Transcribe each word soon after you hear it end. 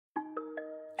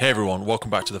Hey everyone,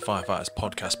 welcome back to the Firefighters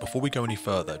Podcast. Before we go any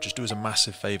further, just do us a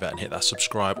massive favour and hit that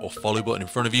subscribe or follow button in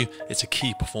front of you. It's a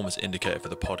key performance indicator for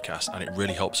the podcast and it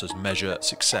really helps us measure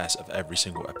success of every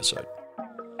single episode.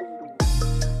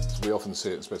 We often see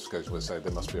it in specifications where they say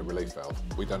there must be a relief valve.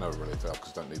 We don't have a relief valve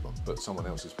because we don't need one, but someone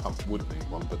else's pump would need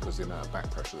one because the amount of back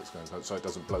pressure that's going on, so it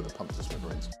doesn't blow the pump to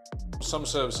smithereens. Some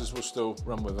services will still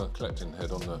run with a collecting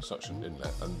head on the suction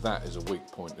inlet, and that is a weak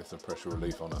point if the pressure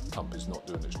relief on a pump is not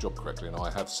doing its job correctly, and I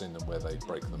have seen them where they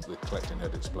break them, the collecting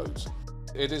head explodes.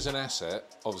 It is an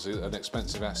asset, obviously an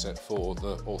expensive asset for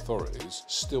the authorities,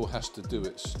 still has to do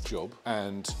its job,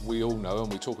 and we all know,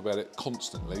 and we talk about it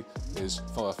constantly, is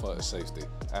firefighter safety.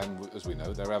 And as we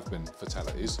know, there have been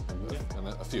fatalities, and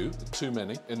a few, too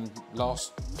many, in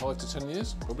last 5 to 10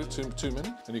 years, probably too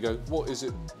many. And you go, what is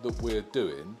it that we're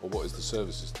doing, or what is the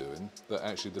services doing, that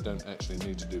actually they don't actually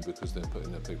need to do because they're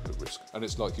putting their people at risk? And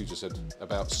it's like you just said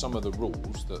about some of the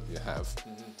rules that you have.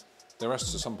 There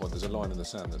has to, at some point, there's a line in the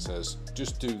sand that says,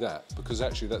 just do that, because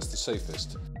actually that's the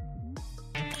safest.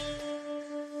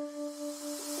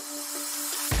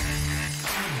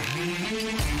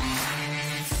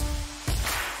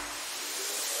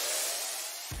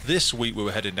 This week we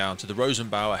were heading down to the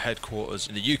Rosenbauer headquarters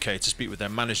in the UK to speak with their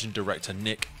managing director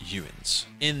Nick Uwins.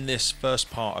 In this first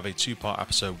part of a two-part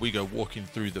episode, we go walking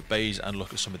through the bays and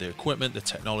look at some of the equipment, the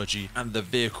technology and the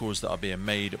vehicles that are being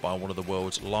made by one of the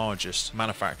world's largest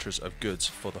manufacturers of goods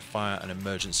for the fire and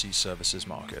emergency services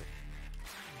market.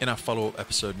 In our follow-up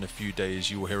episode in a few days,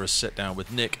 you will hear us sit down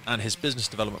with Nick and his business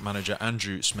development manager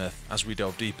Andrew Smith as we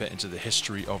delve deeper into the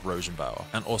history of Rosenbauer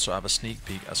and also have a sneak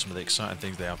peek at some of the exciting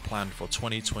things they have planned for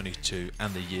 2022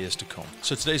 and the years to come.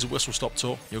 So today's a whistle-stop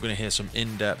tour. You're going to hear some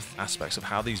in-depth aspects of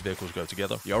how these vehicles go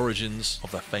together, the origins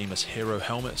of their famous hero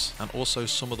helmets, and also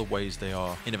some of the ways they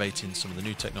are innovating some of the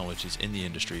new technologies in the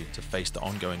industry to face the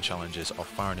ongoing challenges of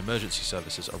fire and emergency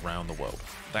services around the world.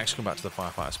 Thanks for coming back to the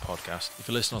Firefighters Podcast. If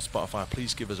you're listening on Spotify,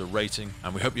 please give us a rating,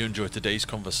 and we hope you enjoyed today's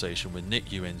conversation with Nick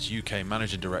Uwins, UK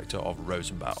Managing Director of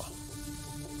Rosenbauer.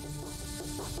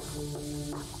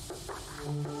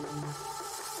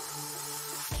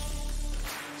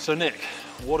 So Nick,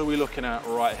 what are we looking at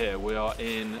right here? We are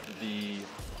in the,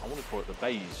 I want to call it the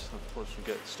bays. I probably should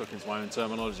get stuck into my own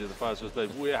terminology of the fire service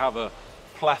bays. We have a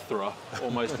plethora,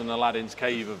 almost an Aladdin's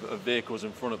cave of vehicles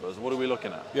in front of us. What are we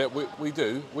looking at? Yeah, we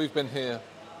do. We've been here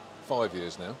 5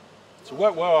 years now. So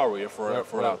where are we, if we're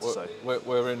allowed to say?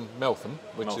 We're in Meltham,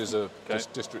 which is a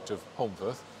district of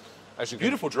Holmfirth.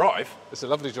 Beautiful drive. It's a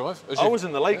lovely drive. I was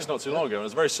in the lakes not too long ago, and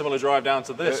it's a very similar drive down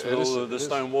to this, with all the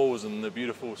stone walls and the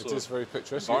beautiful sort of very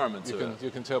picturesque environment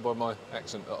You can tell by my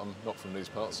accent that I'm not from these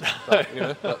parts, but,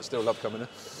 but still love coming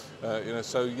here.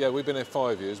 So yeah, we've been here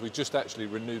 5 years. We just actually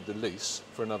renewed the lease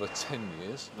for another 10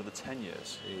 years. Another 10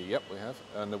 years? Yep, we have.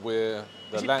 And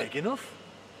Is it big enough?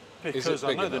 Because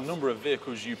I know the enough? number of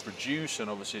vehicles you produce, and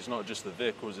obviously it's not just the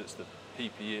vehicles, it's the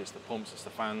PPE, it's the pumps, it's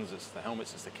the fans, it's the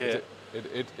helmets, it's the kit.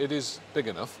 It is big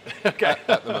enough okay.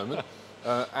 at the moment,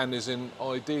 and is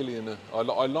ideally in I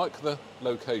like the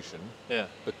location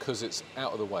because it's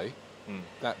out of the way.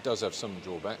 That does have some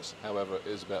drawbacks, however it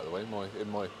is about the way.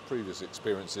 In my previous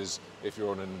experiences, if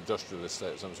you're on an industrial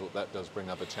estate of some sort, that does bring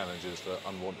other challenges for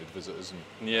unwanted visitors.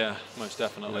 And yeah, most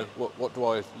definitely. What do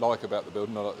I like about the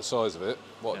building? I like the size of it.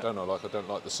 What don't I like? I don't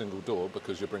like the single door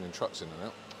because you're bringing trucks in and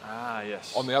out. Ah,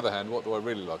 yes. On the other hand, what do I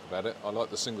really like about it? I like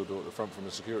the single door at the front from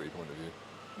a security point of view.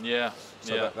 Yeah,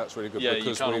 so that's really good. Yeah,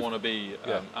 because you kind of want to be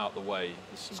out the way.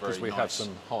 There's some very have some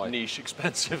high niche,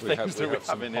 expensive things that we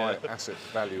have in here. Asset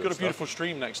value. You've got a beautiful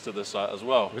stream next to the site as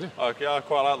well. Really? Okay, I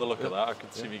quite like the look of that. I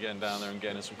could see you getting down there and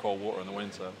getting in some cold water in the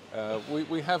winter.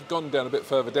 We have gone down a bit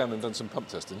further down and done some pump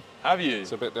testing. Have you?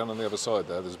 It's a bit down on the other side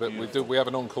there. There's a bit. We have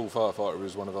an on-call firefighter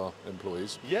who's one of our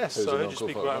employees. Yes, so I heard you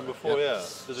speak about him before. Yeah.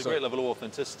 There's a great level of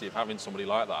authenticity of having somebody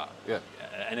like that. Yeah.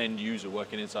 An end user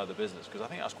working inside the business, because I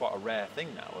think that's quite a rare thing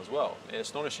now as well. It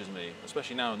astonishes me,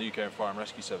 especially now in the UK Fire and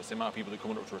Rescue Service, the amount of people that are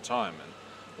coming up to retirement.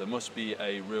 There must be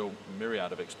a real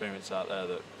myriad of experience out there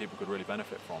that people could really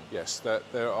benefit from. Yes,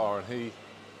 there are, and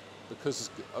because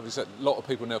obviously a lot of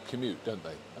people now commute, don't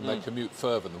they? And they commute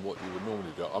further than what you would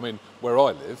normally do. I mean, where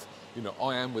I live,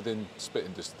 I am within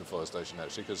spitting distance of the fire station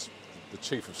actually, because the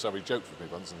Chief of Surrey joked with me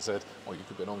once and said, "Oh, you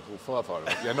could be an on-call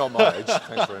firefighter." Yeah, not my age,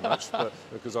 thanks very much, but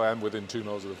because I am within 2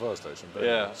 miles of the fire station. But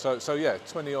yeah. So yeah,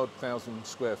 20-odd thousand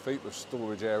square feet with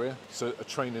storage area. So a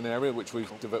training area which we're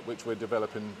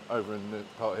developing over in the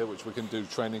part here, which we can do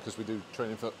training because we do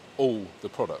training for all the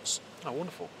products. Oh,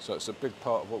 wonderful! So it's a big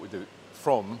part of what we do,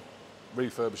 from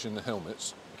refurbishing the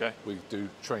helmets. Okay. We do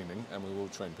training, and we will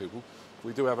train people.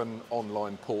 We do have an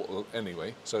online portal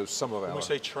anyway, so some of our... When we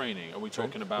say training, are we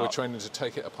talking about... We're training to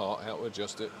take it apart, how to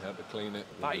adjust it, how to clean it.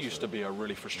 That used to be a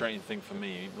really frustrating thing for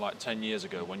me, like 10 years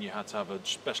ago, when you had to have a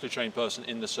specially trained person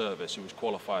in the service who was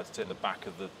qualified to take the back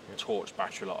of the torch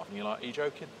battery light off, and you're like, are you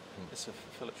joking? It's a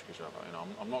Phillips screwdriver, you know,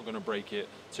 I'm not going to break it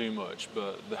too much,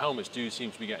 but the helmets do seem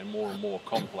to be getting more and more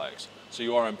complex. So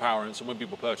you are empowering, so when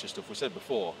people purchase stuff, we said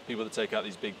before, people that take out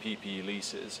these big PPE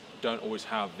leases don't always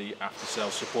have the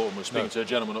after-sales support. And we're speaking to a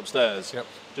gentleman upstairs,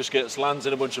 just lands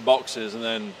in a bunch of boxes and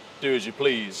then do as you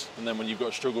please. And then when you've got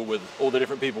to struggle with all the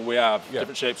different people we have,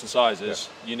 different shapes and sizes,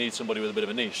 you need somebody with a bit of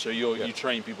a niche. So you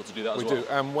train people to do that as well. We do,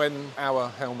 and when our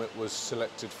helmet was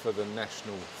selected for the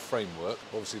national framework,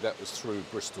 obviously that was through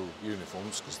Bristol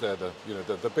Uniforms, because they're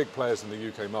the big players in the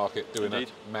UK market doing a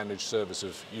managed service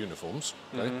of uniforms.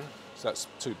 Okay? So that's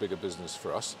too big a business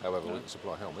for us. However, we can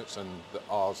supply helmets, and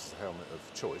ours is the helmet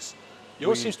of choice.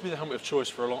 Yours seems to be the helmet of choice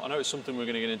for a long... I know it's something we're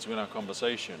going to get into in our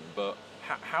conversation, but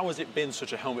how has it been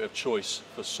such a helmet of choice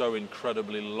for so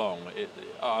incredibly long?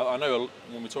 I know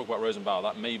when we talk about Rosenbauer,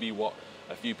 that may be what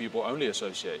a few people only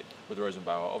associate with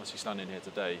Rosenbauer. Obviously, standing here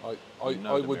today,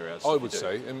 I would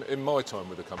say, in my time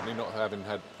with the company, not having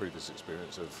had previous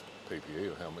experience of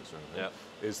PPE or helmets or anything,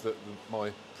 is that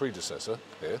my predecessor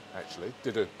here actually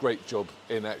did a great job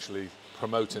in actually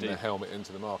promoting the helmet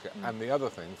into the market. And the other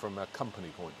thing, from a company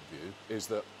point of view, is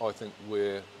that I think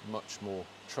we're much more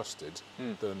trusted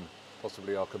than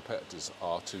possibly our competitors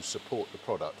are to support the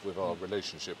product with our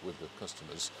relationship with the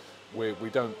customers. We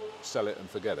don't sell it and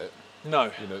forget it.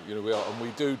 No. You know we are, and we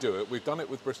do it. We've done it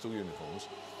with Bristol Uniforms,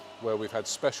 where we've had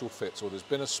special fits, or there's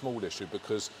been a small issue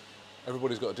because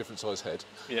everybody's got a different size head.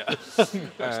 Yeah,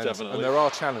 definitely. And there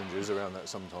are challenges around that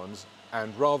sometimes.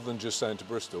 And rather than just saying to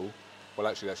Bristol, well,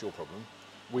 actually, that's your problem,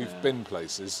 we've been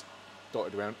places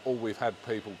dotted around, or we've had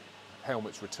people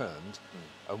helmets returned,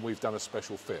 and we've done a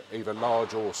special fit, either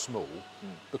large or small,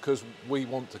 because we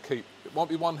want to keep... It might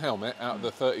be one helmet out of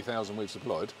the 30,000 we've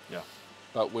supplied.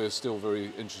 But we're still very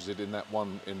interested in that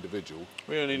one individual.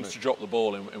 We only need to drop the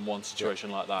ball in one situation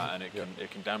like that, and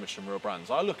it can damage some real brands.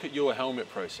 I look at your helmet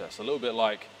process a little bit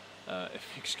like, if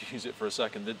you excuse it for a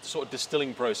second, the sort of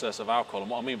distilling process of alcohol. And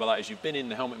what I mean by that is you've been in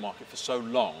the helmet market for so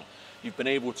long, you've been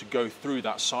able to go through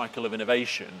that cycle of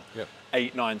innovation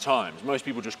 8, 9 times. Most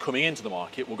people just coming into the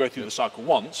market will go through the cycle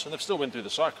once, and they've still been through the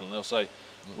cycle, and they'll say,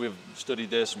 we've studied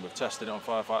this and we've tested it on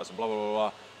firefighters and blah, blah, blah,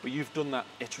 blah. But you've done that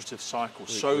iterative cycle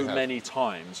so many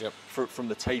times, from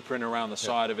the tapering around the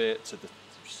side of it to the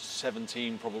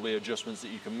 17 probably adjustments that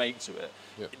you can make to it.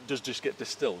 It does just get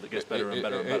distilled. It gets better and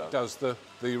better and better. It does. The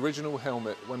original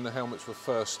helmet, when the helmets were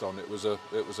first on, it was a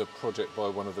project by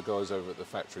one of the guys over at the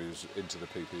factory who's into the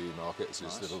PPE market. It's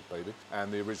his little baby.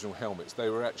 And the original helmets, they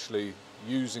were actually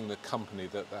using the company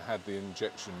that had the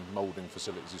injection moulding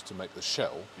facilities to make the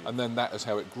shell, and then that is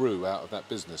how it grew out of that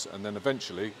business. And then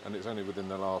eventually, and it's only within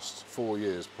the last 4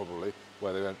 years probably,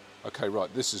 where they went, okay,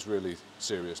 right, this is really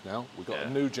serious now. We've got a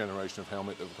new generation of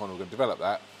helmet that we're going to develop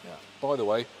that. By the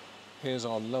way, here's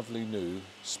our lovely new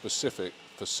specific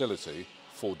facility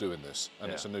for doing this,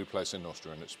 and it's a new place in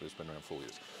Austria, and it's been around 4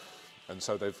 years. And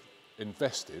so they've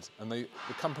invested, and the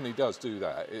company does do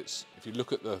that. It's, if you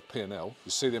look at the P&L,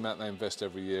 you see the amount they invest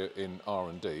every year in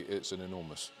R&D. It's an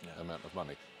enormous amount of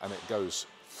money, and it goes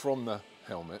from the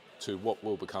helmet to what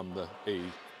will become the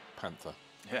E-Panther.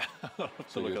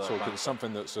 So you're talking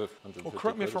something that's a... Well,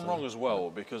 correct me if I'm wrong as well,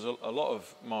 because a lot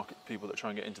of people that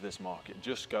try and get into this market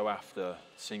just go after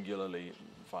singularly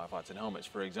firefighting helmets,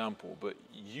 for example, but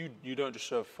you don't just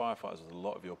serve firefighters. A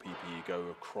lot of your PPE go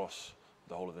across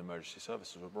the whole of the emergency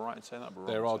services. We're right in saying that?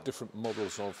 There are different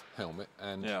models of helmet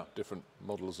and different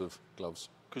models of gloves.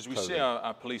 Because we see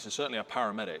our police, and certainly our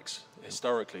paramedics,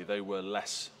 historically they were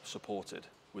less supported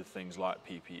with things like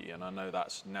PPE, and I know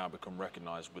that's now become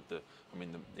recognised with the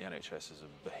NHS is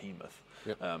a behemoth.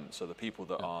 So the people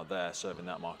that are there serving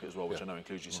that market as well, which I know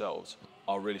includes yourselves,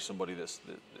 are really somebody that's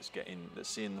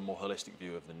seeing the more holistic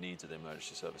view of the needs of the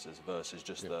emergency services versus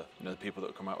just the people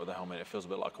that come out with a helmet. It feels a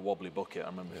bit like a wobbly bucket. I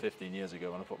remember 15 years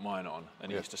ago when I put mine on,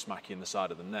 and it used to smack you in the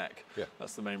side of the neck.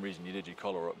 That's the main reason you did your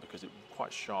collar up, because it was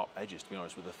quite sharp edges, to be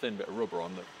honest, with a thin bit of rubber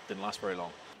on that didn't last very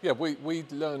long. Yeah, we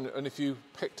learned, and if you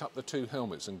picked up the 2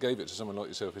 helmets and gave it to someone like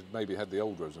yourself who maybe had the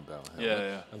old Rosenbauer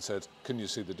helmet and said, can you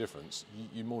see the difference?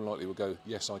 You more likely will go,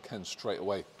 yes, I can, straight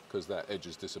away, because that edge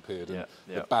has disappeared, and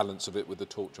the balance of it with the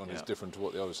torch on is different to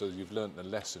what the other. So you've learnt the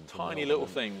lesson. Tiny little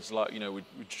things like, we'd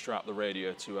strap the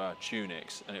radio to our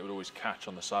tunics, and it would always catch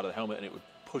on the side of the helmet, and it would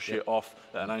push it off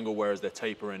at an angle, whereas they're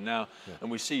tapering now.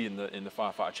 And we see in the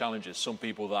firefighter challenges some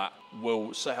people that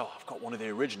will say, oh, I've got one of the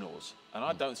originals. And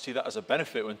I don't see that as a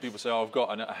benefit when people say, oh, I've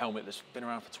got a helmet that's been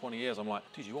around for 20 years. I'm like,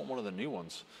 dude, you want one of the new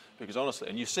ones? Because honestly,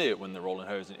 and you see it when they're rolling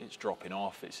hose and it's dropping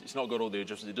off. It's not got all the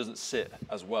adjustments. It doesn't sit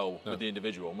as well with the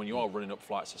individual. And when you are running up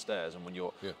flights of stairs and when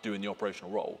you're doing the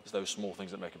operational role, it's those small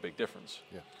things that make a big difference.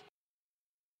 Yeah.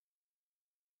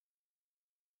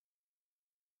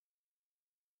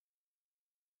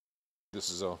 This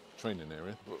is our training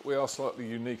area. We are slightly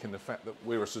unique in the fact that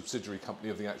we're a subsidiary company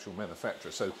of the actual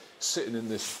manufacturer. So sitting in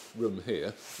this room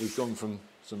here, we've gone from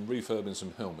some refurbing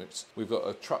some helmets. We've got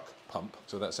a truck pump,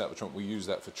 so that's out the trunk. We use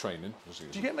that for training.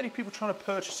 Do you get many people trying to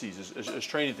purchase these as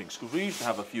training things? Because we used to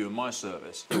have a few in my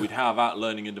service that we'd have at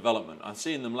learning and development. I'm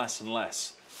seeing them less and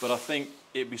less. But I think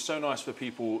it'd be so nice for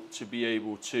people to be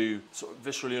able to sort of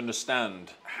viscerally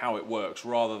understand how it works,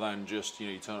 rather than just,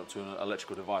 you turn up to an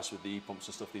electrical device with the e-pumps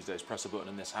and stuff these days, press a button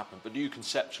and this happens. But do you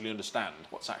conceptually understand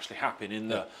what's actually happening in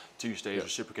the two-stage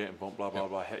reciprocating pump, blah, blah,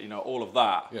 blah, all of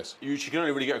that? Yes. You can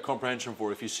only really get a comprehension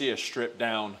for if you see a stripped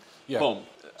down pump.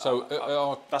 So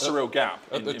that's a real gap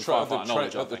in firefighter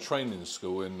knowledge, at the training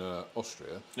school in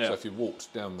Austria. So if you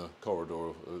walked down the corridor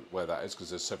where that is, because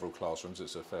there's several classrooms,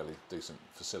 it's a fairly decent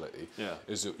facility.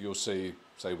 Is that you'll see,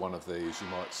 say, one of these. You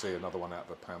might see another one out of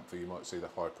the panther. You might see the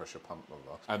high pressure pump, blah,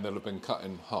 blah, and they'll have been cut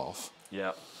in half.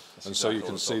 Yeah. And so you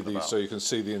can see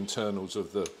the internals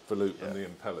of the volute and the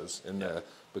impellers in there,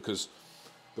 because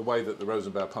the way that the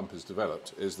Rosenbauer pump is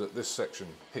developed is that this section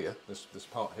here, this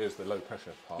part here is the low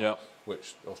pressure part,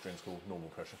 which Austrians call normal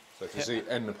pressure. So if you see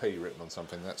N and P written on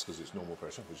something, that's because it's normal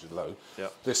pressure, which is low.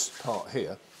 This part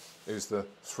here is the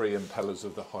 3 impellers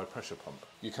of the high pressure pump.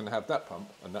 You can have that pump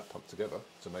and that pump together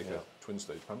to make a twin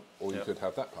stage pump, or you could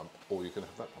have that pump, or you could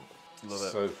have that pump.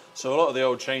 Love it. So a lot of the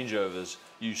old changeovers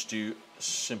used to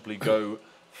simply go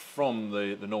from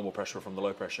the normal pressure, from the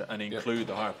low pressure, and include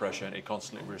the higher pressure, and it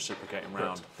constantly reciprocating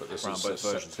around both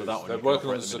versions. But that one, they're working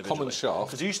on a common shaft.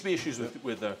 Because there used to be issues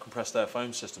with compressed air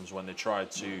foam systems when they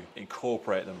tried to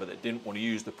incorporate them, but they didn't want to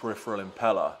use the peripheral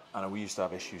impeller, and we used to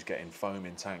have issues getting foam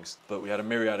in tanks. But we had a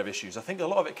myriad of issues. I think a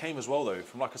lot of it came as well, though,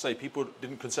 from, like I say, people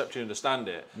didn't conceptually understand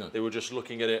it. They were just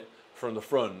looking at it from the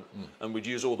front, and we'd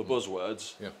use all the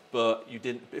buzzwords, but you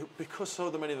didn't, because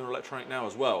so many of them are electronic now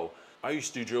as well. I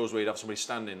used to do drills where you'd have somebody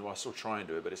standing, well, I still try and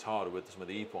do it, but it's harder with some of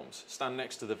the e-pumps. Stand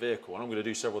next to the vehicle, and I'm going to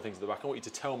do several things at the back. I want you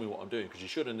to tell me what I'm doing, because you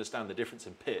should understand the difference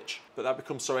in pitch. But that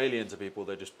becomes so alien to people,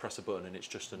 they just press a button and it's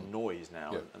just a noise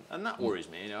now. And that worries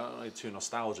me, I'm not too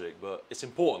nostalgic, but it's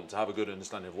important to have a good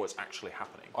understanding of what's actually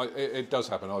happening. It does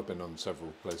happen. I've been on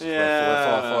several places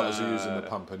where firefighters are using the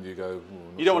pump and you go...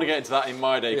 You don't want to get into that in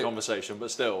my day conversation,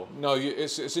 but still. No,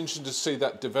 it's interesting to see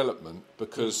that development,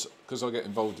 because I get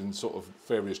involved in sort of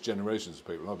various generations of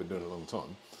people, and I've been doing it a long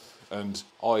time, and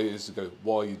I used to go,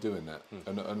 why are you doing that?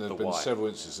 And there have been several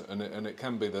instances, and it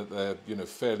can be that they're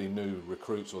fairly new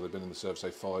recruits, or they've been in the service, say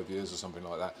 5 years or something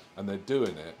like that, and they're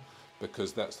doing it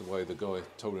because that's the way the guy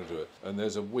told him to do it. And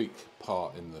there's a weak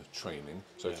part in the training.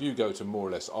 So if you go to more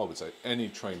or less, I would say, any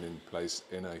training place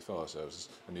in a fire service,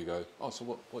 and you go, oh, so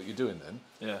what are you doing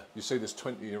then? You see this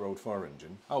 20-year-old fire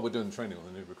engine. Oh, we're doing training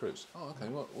on the new recruits. Oh, okay,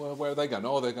 well, where are they going?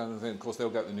 Oh, they're going to, of course,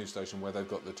 they'll go to the new station where they've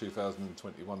got the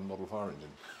 2021 model fire engine.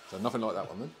 So nothing like that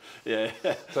one then.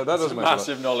 So that doesn't make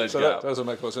massive knowledge gap. That doesn't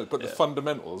make a lot of sense. But the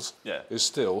fundamentals is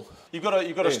still... You've got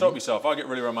to stop yourself. I get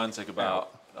really romantic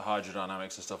about the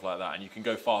hydrodynamics and stuff like that, and you can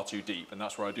go far too deep, and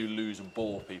that's where I do lose and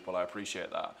bore people. I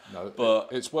appreciate that. No, but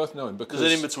it's worth knowing, because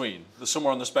there's an in-between. There's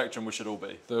somewhere on the spectrum we should all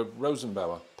be. The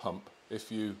Rosenbauer pump,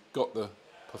 if you got the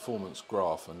performance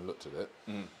graph and looked at it,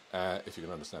 if you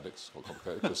can understand it, it's quite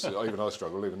complicated, because even I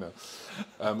struggle even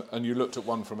now, and you looked at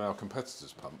one from our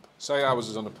competitor's pump, say ours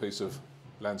is on a piece of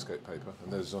landscape paper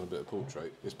and theirs is on a bit of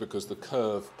portrait, it's because the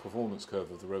performance curve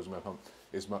of the Rosenbauer pump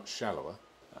is much shallower.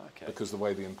 Because the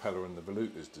way the impeller and the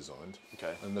volute is designed,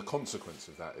 and the consequence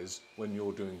of that is when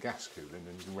you're doing gas cooling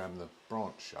and you ram the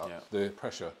branch shut, the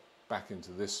pressure back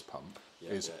into this pump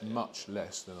is much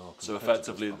less than our competitor's So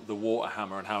effectively, the water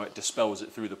hammer and how it dispels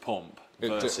it through the pump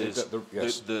versus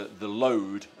the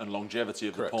load and longevity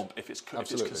of the pump, if it's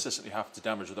consistently have to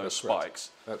damage with those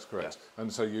spikes. That's correct.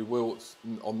 And so you will,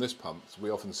 on this pump, we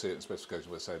often see it in specifications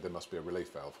where they say there must be a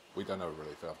relief valve. We don't have a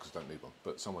relief valve because we don't need one,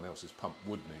 but someone else's pump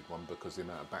would need one because the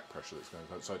amount of back pressure that's going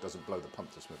on, so it doesn't blow the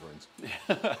pump to smithereens.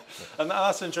 And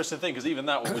that's an interesting thing, because even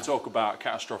that, when we talk about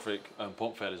catastrophic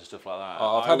pump failures and stuff like that,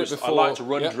 I've had it before. I like to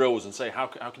run drills and say, how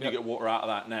can you get water out of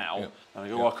that now? And I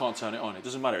go, well, I can't turn it on. It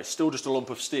doesn't matter. It's still just a lump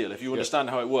of steel. If you understand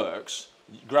how it works,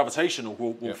 gravitational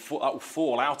will that will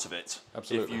fall out of it.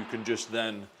 Absolutely. If you can just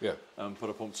then put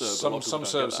a pump to it. Some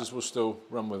services will still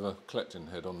run with a collecting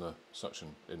head on the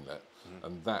suction inlet,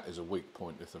 and that is a weak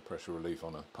point if the pressure relief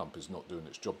on a pump is not doing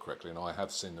its job correctly. And I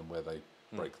have seen them where they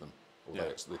break them, or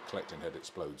the collecting head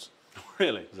explodes.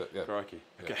 Really? Yeah. Crikey.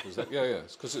 Okay.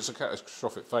 It's because it's a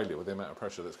catastrophic failure with the amount of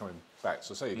pressure that's coming back.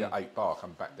 So say you get 8 bar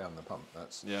come back down the pump.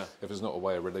 That's if there's not a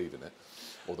way of relieving it,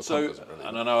 or the pump doesn't relieve it.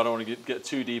 And I know I don't want to get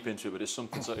too deep into it, but it's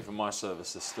something certainly from my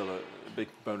service there's still a big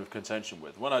bone of contention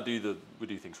with. When we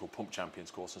do things called pump champions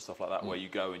course and stuff like that, where you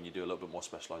go and you do a little bit more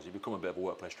specialised. You become a bit of a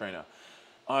workplace trainer.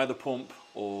 Either pump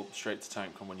or straight to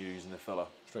tank when you're using the filler.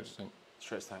 Straight to tank.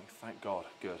 Straight to tank. Thank God.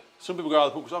 Good. Some people go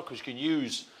either pump because you can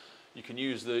use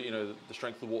the the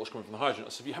strength of the water coming from the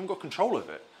hydrant. So if you haven't got control of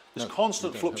it, there's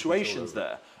constant fluctuations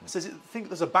there. It says, think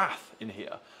there's a bath in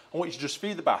here. I want you to just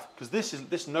feed the bath because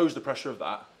this knows the pressure of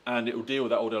that, and it will deal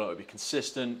with that all day long. It'll be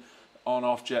consistent,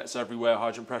 on-off jets everywhere,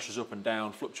 hydrant pressures up and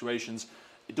down, fluctuations.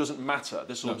 It doesn't matter.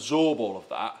 This will absorb all of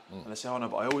that. And they say, oh no,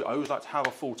 but I always like to have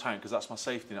a full tank because that's my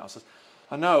safety net. I said,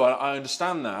 I know, I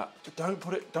understand that, but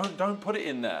don't put it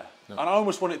in there. No. And I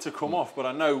almost want it to come off, but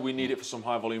I know we need it for some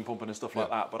high volume pumping and stuff like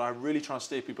that. But I really try and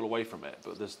steer people away from it.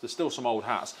 But there's still some old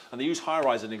hats, and they use high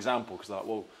rise as an example because they're like,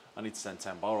 well, I need to send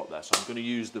 10 bar up there, so I'm going to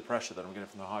use the pressure that I'm getting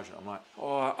from the hydrant. I'm like,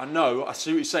 oh, I know, I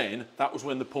see what you're saying. That was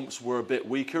when the pumps were a bit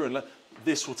weaker, and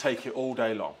this will take it all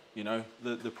day long.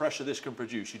 The pressure this can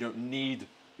produce, you don't need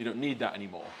that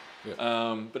anymore.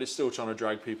 Yeah. But it's still trying to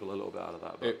drag people a little bit out of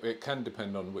that. It can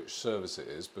depend on which service it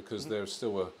is, because there's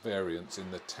still a variance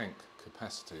in the tank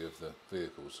capacity of the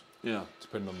vehicles. Yeah.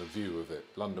 Depending on the view of it.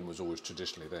 London was always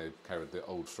traditionally, they carried the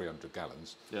old 300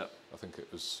 gallons. Yeah. I think it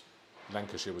was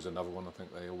Lancashire was another one. I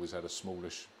think they always had a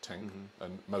smallish tank,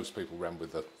 and most people ran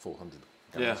with the 400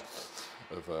 gallons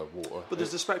of water. But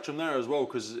there's the spectrum there as well,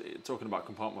 because talking about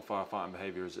compartment firefighting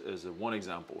behaviour as one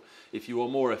example, if you are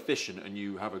more efficient and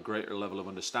you have a greater level of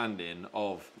understanding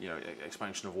of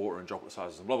expansion of water and droplet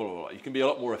sizes and blah blah blah, you can be a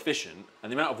lot more efficient,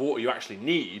 and the amount of water you actually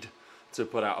need to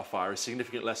put out a fire is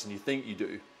significantly less than you think you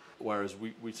do. Whereas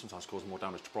we sometimes cause more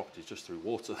damage to properties just through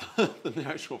water than the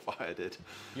actual fire did.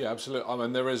 Yeah, absolutely. I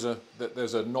mean, there's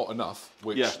a not enough,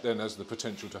 which then has the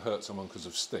potential to hurt someone because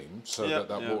of steam, so that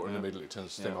water immediately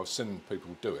turns to steam. I've seen people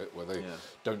do it where they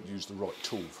don't use the right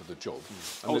tool for the job.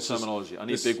 Old terminology. I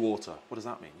need big water. What does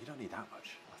that mean? You don't need that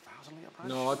much. 1,000 litre pressure?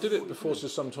 No, I did it before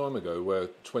some time ago where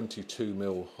 22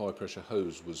 mil high pressure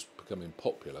hose was becoming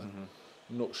popular.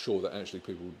 I'm not sure that actually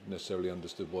people necessarily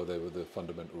understood why they were the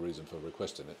fundamental reason for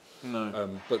requesting it. No.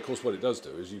 But of course what it does do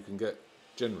is you can get,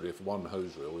 generally if one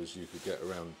hose reel is you could get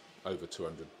around over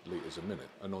 200 litres a minute,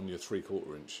 and on your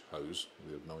 3/4 inch hose,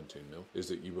 the 19 mil, is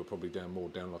that you were probably down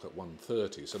like at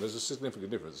 130. So there's a significant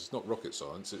difference. It's not rocket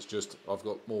science, it's just I've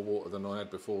got more water than I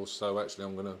had before, so actually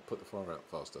I'm going to put the fire out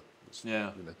faster.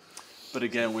 But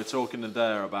again, we're talking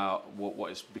there about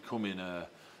what is becoming a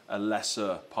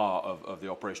lesser part of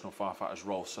the operational firefighter's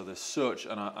role. So there's such,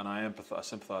 and I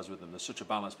sympathise with them, there's such a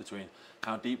balance between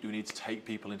how deep do we need to take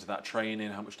people into that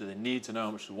training, how much do they need to know,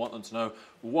 how much do we want them to know.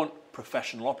 We want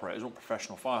professional operators, we want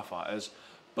professional firefighters,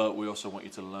 but we also want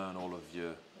you to learn all of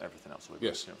your everything else.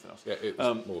 Yes. Everything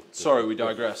else. Sorry, we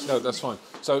digress. No, that's fine.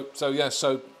 So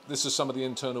this is some of the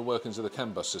internal workings of the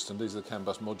CAN bus system. These are the CAN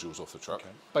bus modules off the truck. Okay.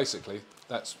 Basically,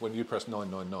 that's when you press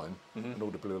 999 and all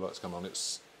the blue lights come on,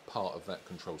 it's part of that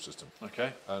control system.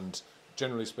 Okay. And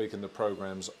generally speaking, the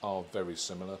programs are very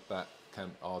similar. That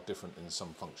are different in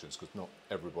some functions because not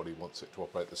everybody wants it to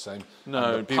operate the same.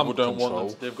 No, people don't want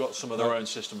them. They've got some of their own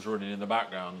systems running in the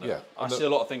background. Yeah. I see a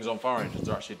lot of things on fire engines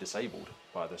are actually disabled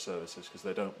by their services because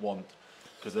they don't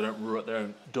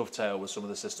dovetail with some of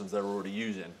the systems they're already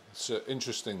using. It's an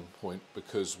interesting point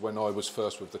because when I was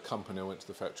first with the company, I went to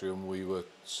the factory and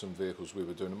some vehicles we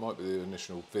were doing, it might be the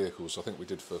initial vehicles I think we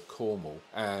did for Cornwall,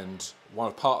 and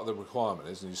one part of the requirement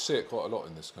is, and you see it quite a lot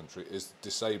in this country, is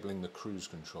disabling the cruise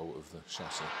control of the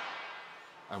chassis.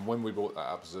 And when we brought that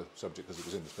up as a subject, because it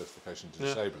was in the specification to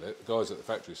disable it, the guys at the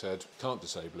factory said, can't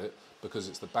disable it because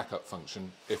it's the backup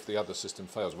function if the other system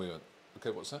fails. And we went,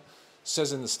 okay, what's that?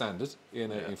 Says in the standard, EN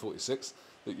 1846,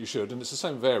 that you should, and it's the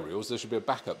same variables, there should be a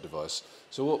backup device.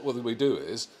 So what we do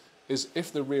is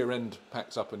if the rear end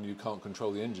packs up and you can't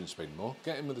control the engine speed more,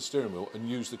 get in with the steering wheel and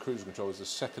use the cruise control as a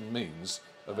second means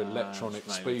of electronic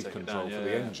speed control for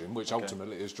the engine, which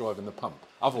ultimately is driving the pump.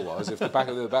 Otherwise, if the back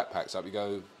of the back packs up, you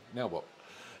go, now what?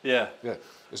 Yeah.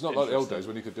 It's not like the old days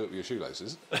when you could do it with your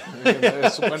shoelaces.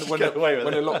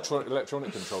 when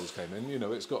electronic controls came in,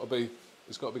 it's got to be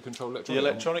controlled electronically. The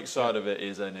electronic side of it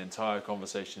is an entire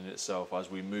conversation in itself as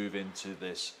we move into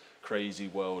this crazy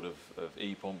world of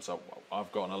e-pumps.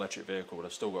 I've got an electric vehicle, but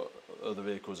I've still got other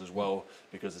vehicles as well,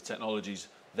 because the technology's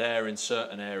there in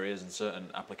certain areas and certain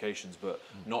applications, but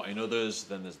not in others.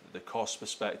 Then there's the cost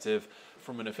perspective.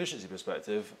 From an efficiency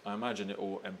perspective, I imagine it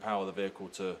will empower the vehicle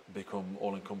to become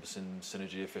all-encompassing,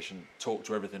 synergy efficient, talk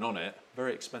to everything on it.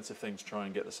 Very expensive thing to try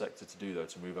and get the sector to do, though,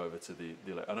 to move over to the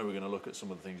I know we're going to look at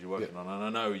some of the things you're working on, and I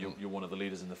know you're one of the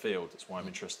leaders in the field. That's why I'm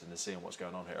interested in seeing what's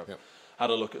going on here. I've had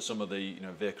a look at some of the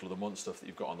vehicle of the month stuff that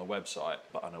you've got on the website,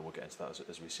 but I know we'll get into that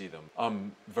as we see them.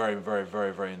 I'm very, very,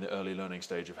 very, very in the early learning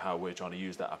stage of how we're trying to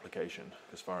use that application,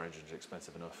 because fire engines are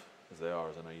expensive enough as they are,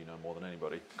 as I know you know more than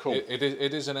anybody. Cool. It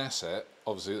is an asset,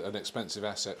 obviously an expensive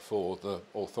asset for the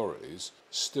authorities,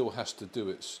 still has to do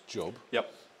its job.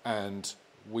 Yep. And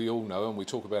we all know, and we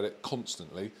talk about it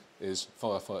constantly, is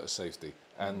firefighter safety.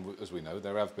 And as we know,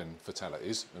 there have been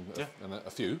fatalities, and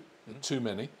a few, too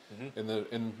many,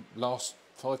 in last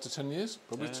 5 to 10 years,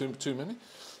 probably too many.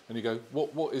 And you go,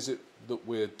 what is it that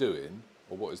we're doing,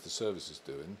 or what is the services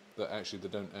doing, that actually they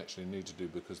don't actually need to do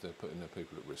because they're putting their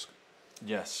people at risk?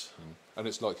 Yes. And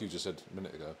it's like you just said a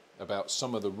minute ago, about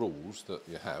some of the rules that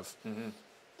you have,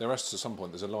 there has to some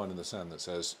point, there's a line in the sand that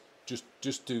says,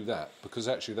 just do that, because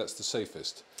actually that's the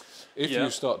safest. If you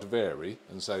start to vary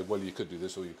and say, well, you could do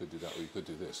this, or you could do that, or you could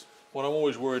do this. What I'm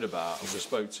always worried about, and we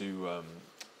spoke to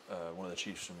one of the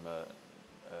chiefs from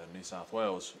New South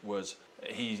Wales, was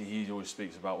he always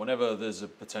speaks about whenever there's a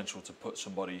potential to put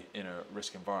somebody in a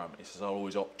risk environment, he says, I'll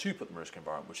always opt to put them in a risk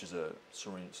environment, which is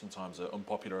sometimes an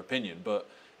unpopular opinion, but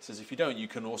he says if you don't, you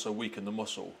can also weaken the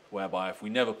muscle, whereby if we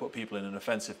never put people in an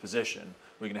offensive position,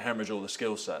 we're going to hemorrhage all the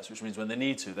skill sets, which means when they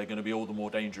need to, they're going to be all the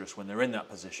more dangerous when they're in that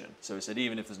position. So he said,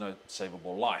 even if there's no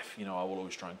savable life, I will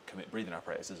always try and commit breathing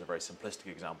apparatus as a very simplistic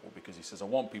example, because he says, I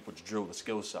want people to drill the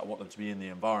skill set, I want them to be in the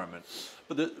environment.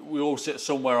 But we all sit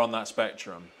somewhere on that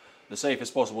spectrum. The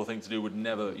safest possible thing to do would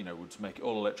never, would make it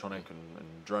all electronic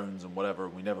and drones and whatever,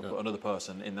 and we never put another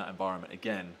person in that environment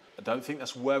again. I don't think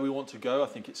that's where we want to go. I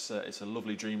think it's a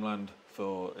lovely dreamland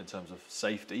in terms of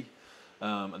safety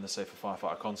and the safer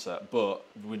firefighter concept, but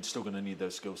we're still going to need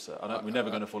those skill sets. We're never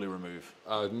going to fully remove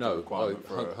no, requirement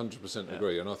I 100%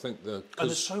 agree, and I think and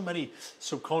there's so many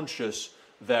subconscious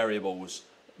variables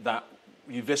that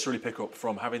you viscerally pick up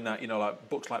from having that, like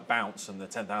books like Bounce and the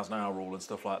 10,000 hour rule and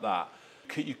stuff like that.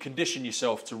 You condition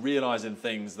yourself to realising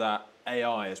things that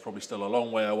AI is probably still a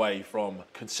long way away from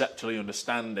conceptually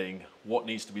understanding what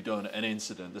needs to be done at an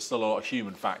incident. There's still a lot of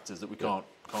human factors that we can't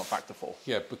factor for.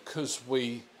 Yeah, because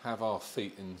we have our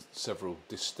feet in several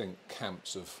distinct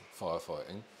camps of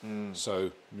firefighting. So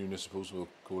municipals, we'll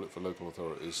call it for local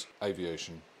authorities,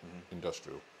 aviation,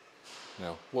 industrial.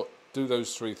 Now, what do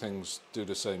those three things do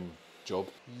the same job?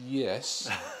 Yes.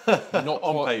 Not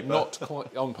on quite, paper. Not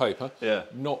quite on paper. Yeah.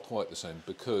 Not quite the same,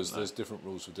 because there's different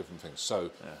rules for different things. So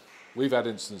we've had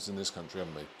incidents in this country,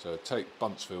 haven't we? So take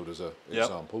Buntsfield as an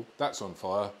example. That's on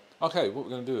fire. Okay, what are we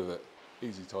going to do with it?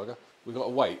 Easy, Tiger. We've got to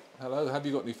wait. Hello, have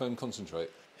you got any foam concentrate?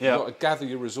 Yeah. You've got to gather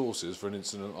your resources for an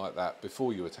incident like that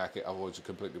before you attack it, otherwise you're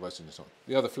completely wasting your time.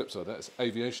 The other flip side of that is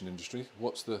aviation industry.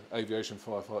 What's the aviation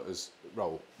firefighter's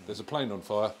role? There's a plane on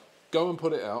fire. Go and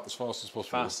put it out as fast as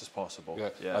possible. Fast as possible.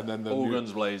 Yeah. And then all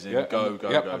guns blazing, go,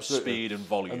 absolutely. speed and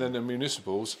volume. And then the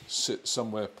municipals sit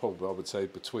somewhere, probably I would say,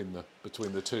 between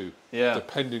the two. Yeah.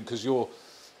 Depending, because your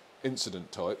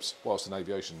incident types, whilst in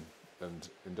aviation and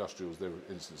industrials, their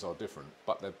incidents are different,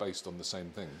 but they're based on the same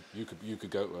thing. You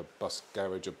could go to a bus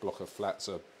garage, a block of flats,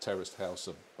 a terraced house,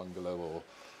 a bungalow, or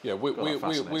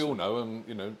we all know,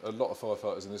 and a lot of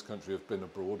firefighters in this country have been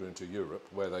abroad or into Europe,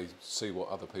 where they see what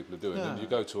other people are doing. And you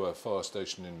go to a fire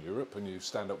station in Europe and you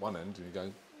stand at one end and you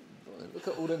go, look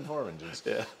at all them fire engines.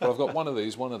 Well, I've got one of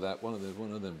these, one of that, one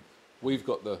of them. We've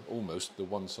got almost the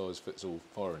one size fits all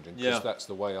fire engine, because that's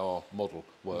the way our model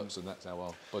works, and that's how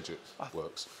our budget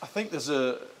works. I think there's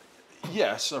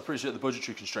yes, I appreciate the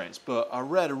budgetary constraints, but I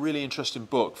read a really interesting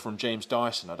book from James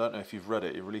Dyson. I don't know if you've read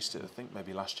it. He released it, I think,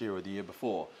 maybe last year or the year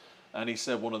before. And he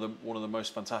said one of the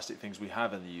most fantastic things we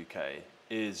have in the UK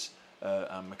is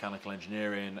mechanical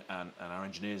engineering and our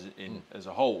engineers as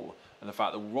a whole, and the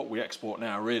fact that what we export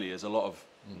now really is a lot of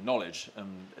knowledge. And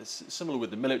it's similar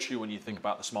with the military when you think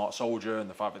about the smart soldier and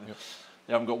the fact that you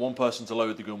haven't got one person to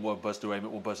load the gun, one person to aim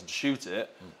it, one person to shoot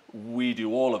it. We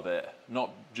do all of it,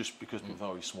 not just because people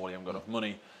think, oh, he's small, he hasn't got enough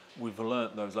money. We've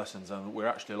learnt those lessons, and we're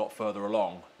actually a lot further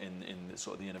along in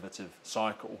sort of the innovative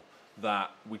cycle,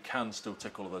 that we can still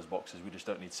tick all of those boxes. We just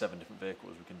don't need 7 different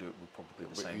vehicles. We can do it with probably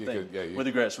the same thing, with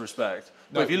the greatest respect.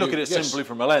 But if you look at it simply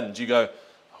from a lens, you go,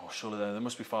 oh, surely they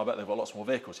must be far better. They've got lots more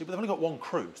vehicles. Yeah, but they've only got one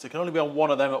crew, so they can only be on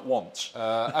one of them at once.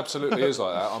 Absolutely is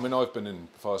like that. I mean, I've been in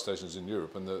fire stations in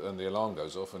Europe, and the alarm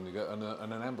goes off, and you get and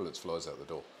an ambulance flies out the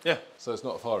door. Yeah. So it's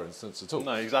not a fire instance at all.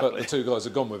 No, exactly. But the two guys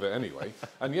have gone with it anyway.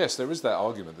 And yes, there is that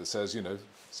argument that says, you know,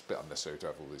 it's a bit unnecessary to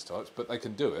have all these types, but they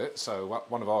can do it. So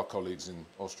one of our colleagues in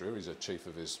Austria, he's a chief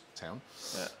of his town,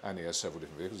 and he has several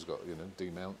different vehicles. He's got, you know,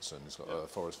 demounts, and he's got a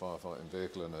forest firefighting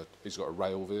vehicle, and he's got a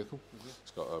rail vehicle.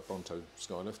 He's got a Bronto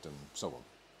Skylift, and so on.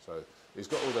 So he's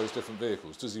got all those different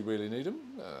vehicles. Does he really need them?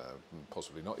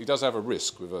 Possibly not. He does have a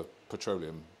risk with a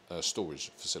petroleum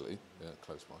storage facility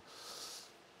close by.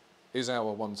 Is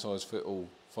our one-size-fit-all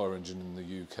fire engine in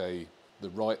the UK the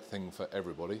right thing for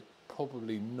everybody?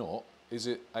 Probably not. Is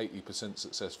it 80%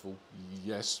 successful?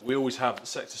 Yes. We always have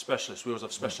sector specialists. We always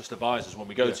have specialist advisors when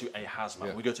we go to a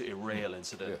hazmat, we go to a rail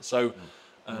incident. So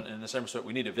in the same respect,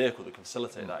 we need a vehicle that can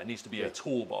facilitate that. It needs to be a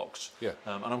toolbox.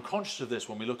 And I'm conscious of this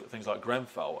when we look at things like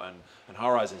Grenfell and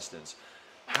high-rise incidents.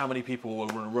 How many people will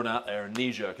run out there and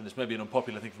knee-jerk, and this may be an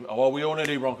unpopular thing, oh, well, we all need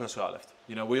a Bronco Skylift.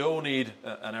 You know, we all need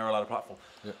an aero ladder platform.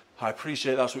 I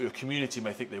appreciate that's what your community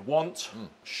may think they want.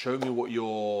 Show me what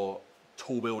your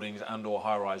tall buildings and or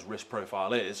high-rise risk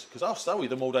profile is, because I'll sell you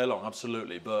them all day long,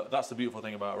 absolutely. But that's the beautiful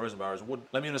thing about Rosenbauer is,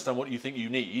 let me understand what you think you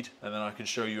need, and then I can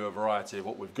show you a variety of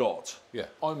what we've got. Yeah,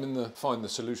 I'm in the find the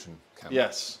solution camp.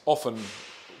 Yes. Often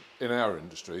in our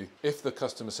industry, if the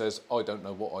customer says, I don't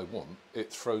know what I want,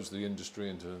 it throws the industry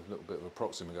into a little bit of a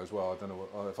proxy and goes, well, I don't know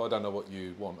what, if I don't know what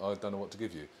you want, I don't know what to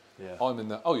give you. I'm in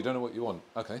the, oh, you don't know what you want?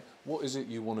 Okay, what is it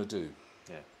you want to do?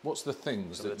 What's the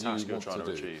things that you want to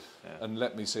do? Achieve. And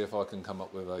let me see if I can come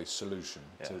up with a solution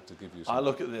to give you something. I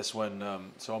look at this when,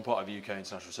 so I'm part of UK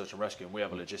International Research and Rescue, and we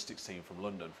have a logistics team from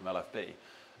London, from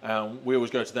LFB. We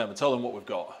always go to them and tell them what we've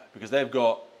got, because they've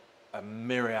got a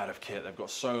myriad of kit, they've got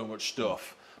so much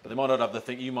stuff, but they might not have the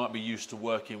thing. You might be used to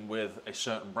working with a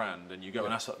certain brand, and you go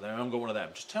and ask them, I haven't got one of them.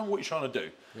 Just tell them what you're trying to do.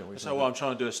 So, well, I'm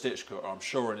trying to do a stitch cut, or I'm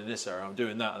shoring in this area, I'm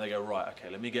doing that, and they go, right, okay,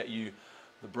 let me get you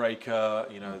the breaker,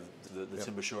 you know, the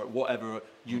timber shore, whatever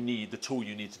you need, the tool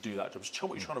you need to do that job. Just tell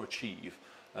me what you're trying to achieve,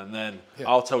 and then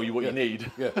I'll tell you what you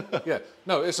need.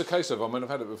 No, it's a case of, I mean, I've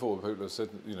had it before where people have said,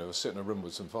 you know, sit in a room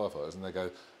with some firefighters and they go,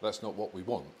 that's not what we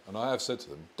want. And I have said to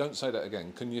them, don't say that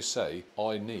again. Can you say,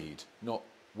 I need, not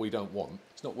we don't want.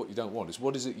 It's not what you don't want. It's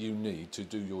what is it you need to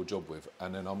do your job with,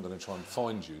 and then I'm going to try and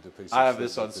find you the piece. I have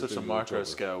this on such a micro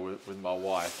scale with my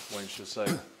wife when she'll say,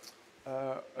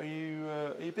 are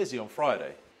you busy on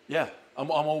Friday? Yeah, I'm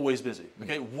always busy.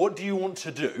 Okay, what do you want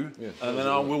to do? And then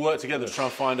we'll work together to try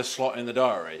and find a slot in the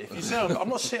diary. If you say, I'm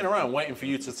not sitting around waiting for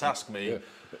you to task me,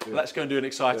 let's go and do an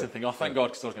exciting thing. Oh, thank God,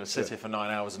 because I was going to sit here for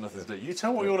 9 hours and nothing to do. You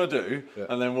tell me what you want to do,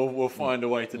 and then we'll find a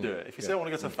way to do it. If you say I want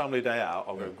to go to a family day out,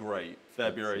 I'll go, great,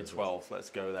 February 12th, let's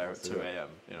go there at 2 a.m,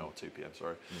 you know, 2 p.m,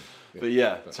 sorry.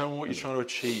 But tell me what you're trying to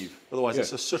achieve. Otherwise,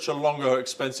 it's such a longer,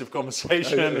 expensive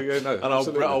conversation, and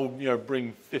I'll you know,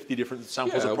 bring 50 different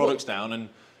samples of products down, and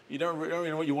you don't really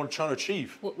know what you want to try and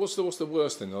achieve. What's the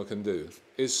worst thing I can do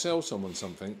is sell someone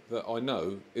something that I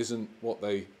know isn't what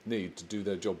they need to do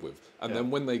their job with. And then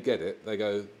when they get it, they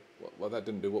go, well, that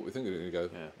didn't do what we think it did. And you go,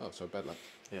 oh, so bad luck.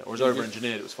 Or it's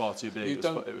over-engineered, it was far too big, it was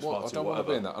far too I don't want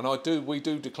to be in that. And we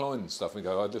do decline stuff and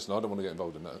go, listen, I don't want to get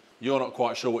involved in that. You're not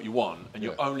quite sure what you want, and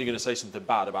you're only going to say something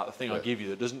bad about the thing I give you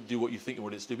that doesn't do what you think you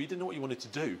want it to do, but you didn't know what you wanted to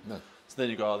do. No. So then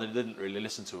you go, they didn't really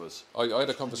listen to us. I had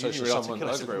a conversation with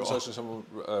someone,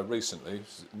 recently,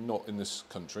 not in this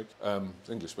country,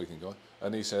 English-speaking guy,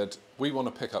 and he said, we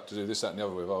want to pick up to do this, that and the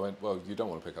other with. I went, well, you don't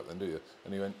want to pick up then, do you?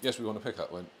 And he went, yes, we want to pick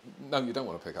up. I went, no, you don't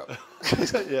want to pick up.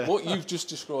 What you've just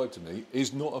described to me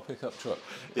is not a pickup truck.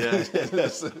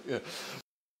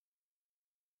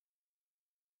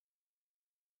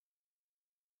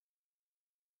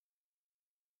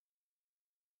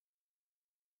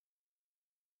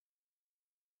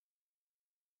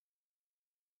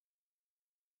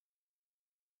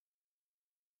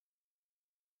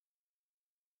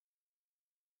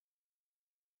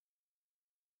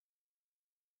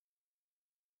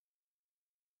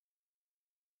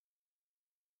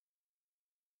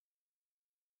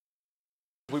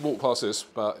 We walked past this,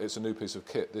 but it's a new piece of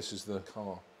kit. This is the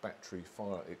car battery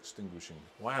fire extinguishing.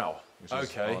 Wow.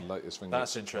 Okay. Our latest thing.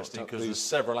 That's interesting, because there's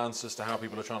several answers to how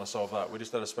people are trying to solve that. We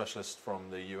just had a specialist from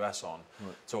the US on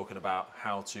talking about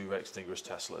how to extinguish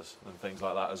Teslas and things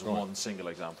like that as one single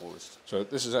example. So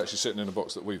this is actually sitting in a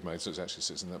box that we've made, so it actually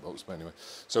sits in that box. But anyway,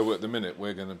 so at the minute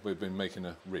we've been making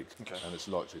a rig, and it's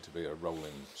likely to be a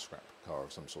rolling scrap car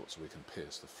of some sort, so we can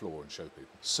pierce the floor and show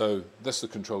people. So that's the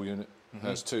control unit.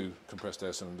 Has 2 compressed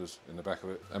air cylinders in the back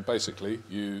of it, and basically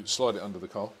you slide it under the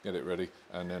car, get it ready,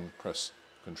 and then press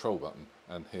control button,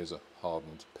 and here's a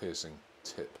hardened piercing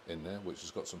tip in there, which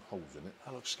has got some holes in it.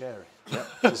 That looks scary. Yeah,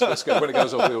 it's a bit scary. When it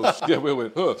goes off,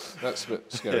 that's a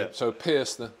bit scary. Yeah. So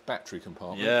pierce the battery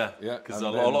compartment. Yeah, yeah, because a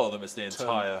lot of them it's the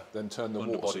entire turn the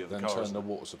underbody of the car. Turn the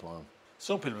water supply on.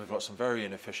 Some people have got some very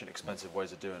inefficient, expensive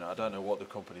ways of doing it. I don't know what the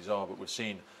companies are, but we've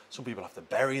seen some people have to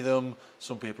bury them.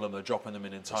 Some people are dropping them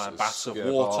in entire baths of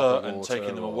water and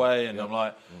taking them away. And I'm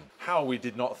like, how we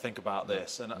did not think about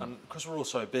this. And because we're all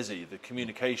so busy, the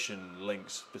communication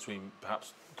links between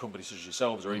perhaps companies such as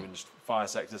yourselves or even just fire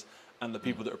sectors and the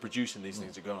people that are producing these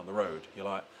things that go on the road, you're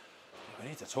like, we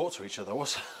need to talk to each other.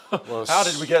 How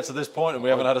did we get to this point and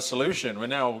we haven't had a solution? We're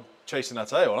now chasing our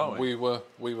tail, aren't we?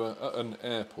 We were at an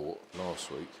airport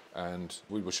last week and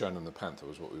we were showing them the Panther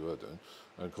was what we were doing.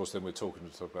 And of course then we're talking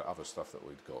about other stuff that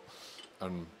we'd got.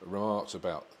 And remarks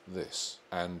about this.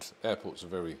 And airports are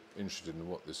very interested in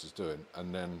what this is doing.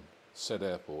 And then said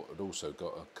airport had also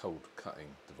got a cold cutting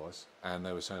device, and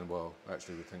they were saying, well,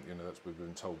 actually we think, we've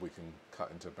been told we can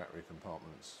cut into battery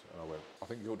compartments. And I went, I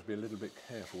think you ought to be a little bit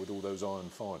careful with all those iron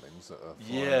filings that are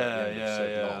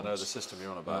I know the system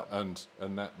you're on about. And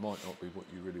that might not be what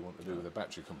you really want to do with a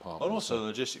battery compartment. And also the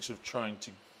logistics of trying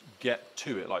to get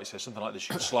to it, like you say, something like this,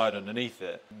 you can slide underneath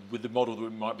it. With the model that we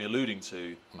might be alluding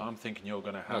to, I'm thinking you're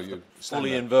going to have to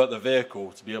fully invert the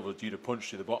vehicle to be able to punch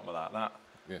through the bottom of that.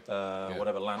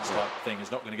 Whatever lance type thing is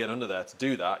not going to get under there. To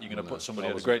do that, you're going to put somebody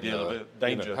at a great deal of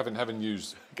danger. Having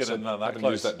used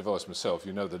used that device myself,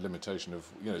 the limitation of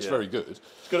it's very good. It's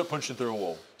good at punching through a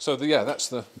wall. So that's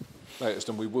the latest,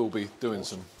 and we will be doing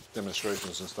some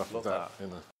demonstrations and stuff like that.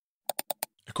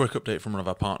 A quick update from one of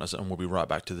our partners and we'll be right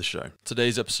back to the show.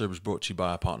 Today's episode was brought to you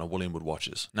by our partner William Wood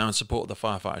Watches. Now in support of the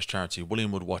firefighters charity,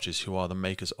 William Wood Watches, who are the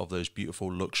makers of those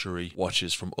beautiful luxury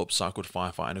watches from upcycled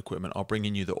firefighting equipment, are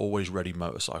bringing you the always ready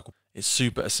motorcycle. It's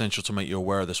super essential to make you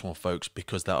aware of this one, folks,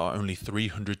 because there are only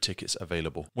 300 tickets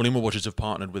available. William Wood Watches have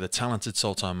partnered with the talented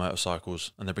Sultan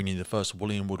Motorcycles, and they're bringing you the first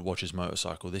William Wood Watches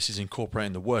motorcycle. This is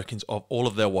incorporating the workings of all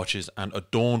of their watches and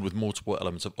adorned with multiple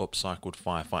elements of upcycled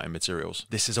firefighting materials.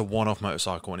 This is a one-off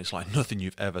motorcycle, and it's like nothing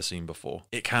you've ever seen before.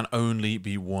 It can only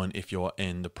be won if you're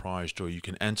in the prize draw. You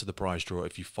can enter the prize draw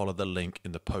if you follow the link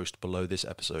in the post below this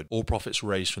episode. All profits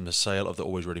raised from the sale of the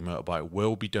Always Ready motorbike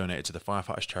will be donated to the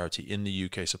firefighters charity in the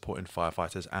UK, supporting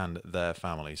firefighters and their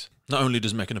families. Not only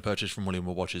does making a purchase from William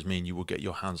Wood Watches mean you will get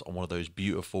your hands on one of those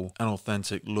beautiful and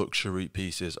authentic luxury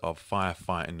pieces of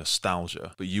firefighting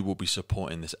nostalgia, but you will be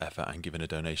supporting this effort and giving a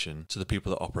donation to the people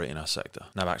that operate in our sector.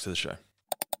 Now back to the show.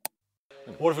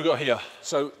 What have we got here?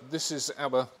 So this is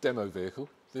our demo vehicle.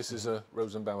 This is a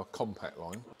Rosenbauer compact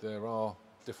line. There are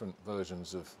different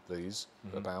versions of these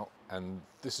about, and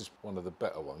this is one of the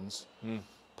better ones.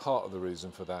 Part of the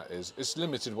reason for that is it's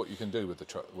limited what you can do with the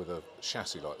truck with a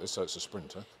chassis like this. So it's a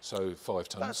Sprinter, so 5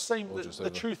 tons. That's same.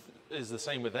 The truth is the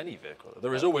same with any vehicle.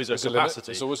 There is always a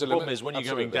capacity. It's always a limit. The problem limit. is when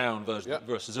you're going down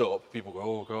versus up, people go,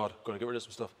 "Oh God, got to get rid of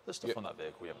some stuff." There's stuff on that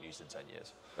vehicle we haven't used in 10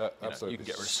 years. Absolutely. You can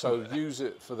get rid of some. So use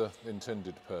it for the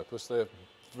intended purpose. They're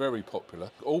very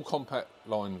popular. All compact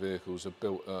line vehicles are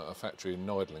built at a factory in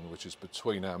Neidling, which is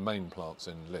between our main plants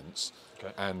in Linz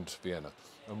and Vienna.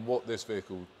 And what this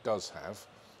vehicle does have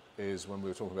is, when we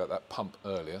were talking about that pump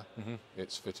earlier,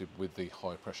 it's fitted with the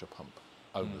high pressure pump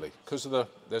only. Because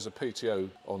there's a PTO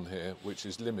on here which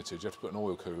is limited. You have to put an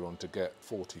oil cooler on to get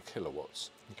 40 kilowatts.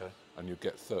 And you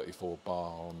get 34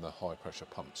 bar on the high pressure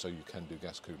pump, so you can do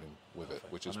gas cooling with it,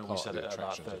 which is part of the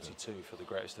attraction. We said it at about 32 for the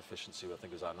greatest efficiency. I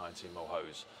think it was our 19mm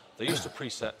hose. They used to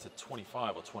preset to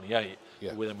 25 or 28,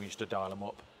 but then we used to dial them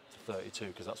up to 32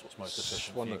 because that's what's most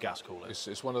efficient for your gas cooling.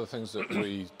 It's one of the things that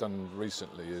we've done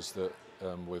recently is that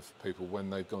with people, when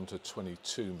they've gone to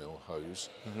 22mm hose,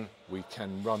 we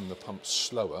can run the pump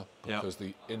slower because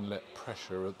the inlet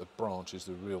pressure at the branch is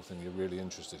the real thing you're really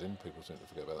interested in. People tend to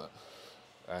forget about that.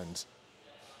 And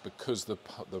because the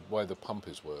way the pump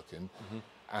is working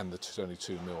and the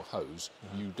 22mm hose,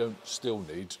 you don't still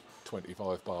need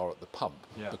 25 bar at the pump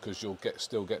because you'll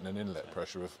still getting an inlet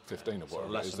pressure of 15 or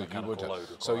whatever it is that you would have.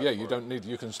 So you don't need,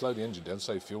 you can slow the engine down,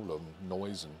 save fuel and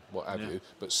noise and what have you,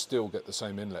 but still get the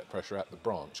same inlet pressure at the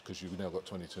branch because you've now got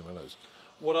 22mm hose.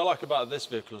 What I like about this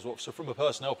vehicle as well, so from a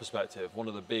personnel perspective, one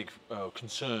of the big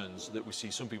concerns that we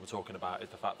see some people talking about is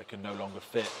the fact they can no longer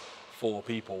fit 4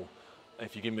 people.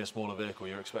 If you give me a smaller vehicle,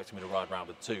 you're expecting me to ride around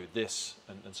with 2. This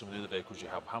and some of the other vehicles you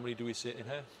have, how many do we sit in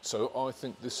here? So I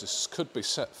think this could be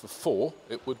set for 4.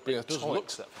 It would be a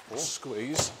tight set for 4.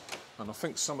 Squeeze. And I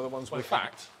think some of the ones in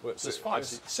fact,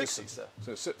 there's 6 seats there.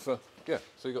 So sit for Yeah,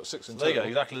 so you've got 6 in There you total. go,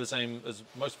 exactly the same as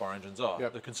most of our engines are.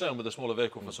 Yep. The concern with a smaller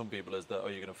vehicle for some people is that, oh,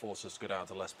 you're going to force us to go down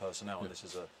to less personnel, and this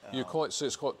is a... You quite see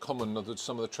it's quite common that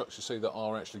some of the trucks you see that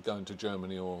are actually going to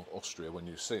Germany or Austria when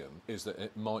you see them is that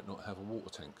it might not have a water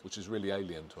tank, which is really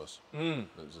alien to us.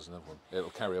 There's another one. It'll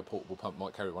carry a portable pump,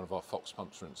 might carry one of our Fox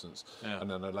pumps, for instance, and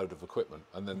then a load of equipment,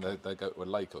 and then they go to a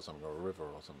lake or something, or a river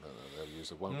or something, and they'll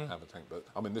use it, won't have a tank. But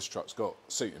I mean, this truck's got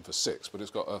seating for 6, but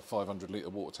it's got a 500-litre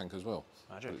water tank as well.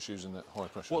 Magic. But it's using that high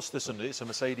pressure. What's this under? It's a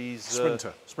Mercedes...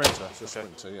 Sprinter. Sprinter. It's a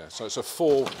Sprinter, yeah. So it's a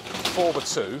 4x2,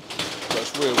 so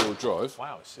it's rear-wheel drive.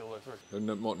 Wow, it's still over. And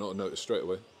you might not notice straight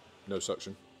away, no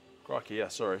suction. Crikey, yeah,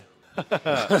 sorry.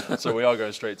 So we are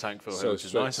going straight tank fill here, So which is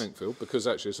straight nice. tank fill, because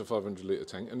actually it's a 500-litre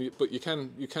tank, and but you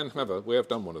can have we have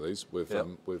done one of these with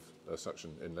a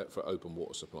suction inlet for open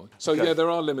water supply. So yeah, there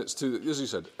are limits to, as you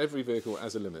said, every vehicle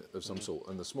has a limit of some sort,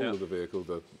 and the smaller the vehicle,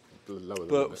 the lower the limit.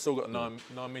 But we've still got 9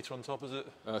 metre on top, is it?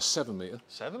 7 metre.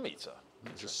 7 metre?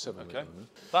 It's just 7 metre. Okay.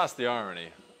 That's the irony.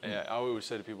 Yeah, I always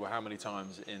say to people, how many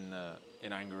times in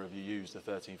anger have you used a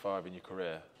 13.5 in your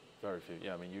career? Very few.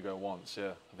 Yeah, I mean, you go once,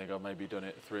 yeah. I think I've maybe done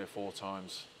it 3 or 4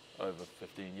 times over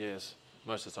 15 years.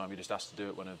 Most of the time, you just ask to do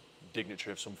it when a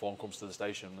dignitary of some form comes to the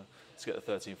station to get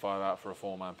the 13.5 out for a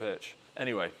 4-man pitch.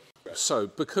 Anyway. So,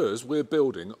 because we're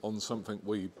building on something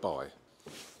we buy,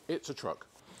 it's a truck.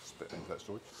 It's a bit of that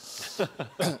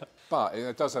story. But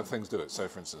it does have things to it. So,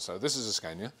 for instance, this is a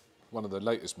Scania, one of the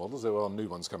latest models. There are new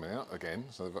ones coming out again,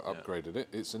 so they've upgraded it.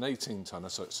 It's an 18-tonner,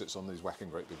 so it sits on these whacking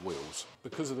great big wheels.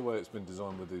 Because of the way it's been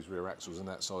designed with these rear axles and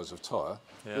that size of tyre,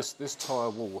 this tyre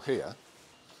wall here,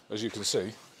 as you can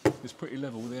see, is pretty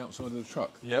level with the outside of the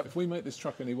truck. Yep. If we make this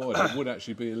truck any wider, it would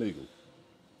actually be illegal.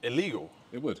 Illegal?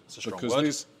 It would. It's a strong because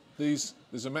word.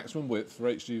 there's a maximum width for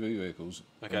HGV vehicles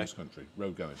in this country,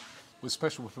 road going. With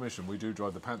special permission, we do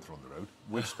drive the Panther on the road,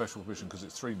 with special permission because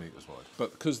it's 3 metres wide.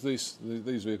 But because these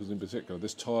vehicles in particular,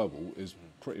 this tyre wall is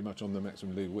pretty much on the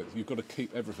maximum legal width. You've got to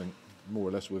keep everything more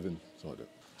or less within inside it.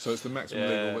 So it's the maximum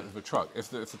legal width of a truck. If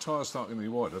the tyres start getting any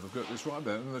wider, they've got this right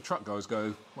there, and the truck guys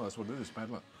go, well, that's what it is, bad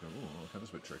luck. You go, oh, okay,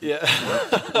 that's a bit tricky.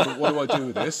 Yeah. What do I do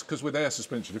with this? Because with air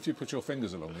suspension, if you put your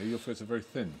fingers along here, your feet are very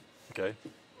thin. Okay.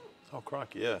 Oh,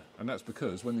 crikey, yeah. And that's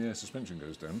because when the air suspension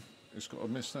goes down, it's got to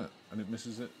miss that, and it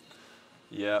misses it.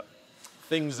 Yeah.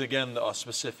 Things, again, that are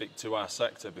specific to our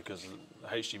sector, because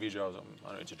HGV drivers, I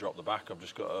don't need to drop the back, I've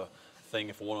just got a thing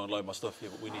if I want to unload my stuff here,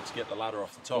 but we need to get the ladder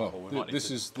off the top, or we might need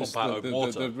to pump out open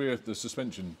water. The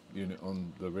suspension unit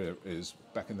on the rear is,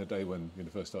 back in the day when you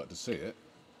first started to see it,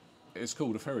 it's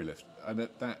called a ferry lift, and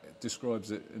that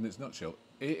describes it in its nutshell.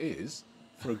 It is,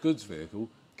 for a goods vehicle,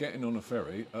 getting on a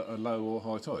ferry at a low or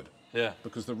high tide. Yeah.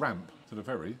 Because the ramp to the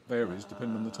ferry varies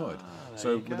depending on the tide.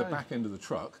 So with the back end of the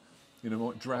truck,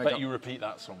 might drag. I bet up, you repeat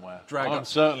that somewhere. I'm up.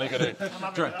 Certainly going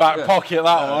to back pocket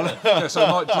that one. Yeah, so it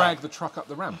might drag the truck up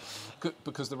the ramp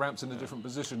because the ramp's in a different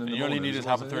position. You only need it to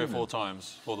happen 3 or 4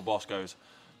 times before the boss goes,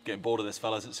 getting bored of this,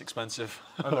 fellas, it's expensive.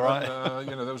 And, all right.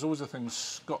 There was always a thing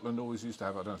Scotland always used to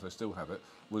have, I don't know if they still have it,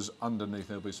 was underneath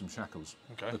there'll be some shackles.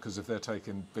 Okay. Because if they're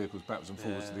taking vehicles backwards and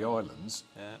forwards to the islands,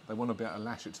 they want to be able to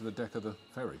lash it to the deck of the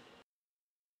ferry.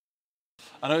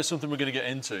 I know it's something we're going to get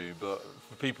into, but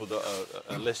for people that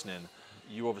are listening,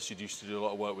 you obviously used to do a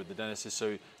lot of work with the Dennises,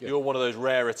 so you're one of those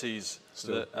rarities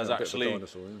that has actually,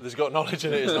 there's got knowledge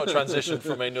in it, it's not transitioned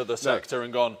from another sector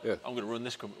and gone, I'm going to run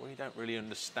this company. Well, you don't really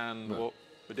understand what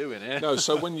we're doing here. No,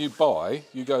 so when you buy,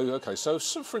 you go, okay, so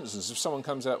for instance, if someone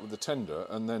comes out with a tender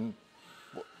and then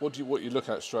what you look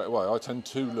at straight away, I tend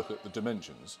to look at the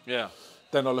dimensions. Yeah.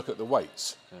 Then I look at the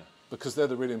weights, because they're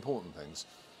the really important things.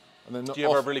 And then do you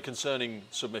ever have really concerning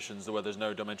submissions where there's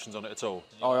no dimensions on it at all?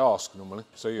 I ask normally.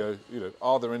 So you go,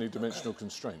 are there any dimensional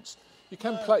constraints? You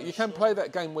can play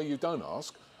that game where you don't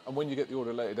ask, and when you get the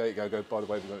order later date, you go, by the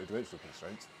way, we've got any dimensional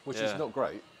constraints, which is not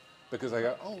great, because they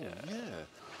go, oh yeah.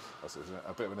 That's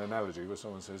a bit of an analogy where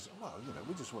someone says, well,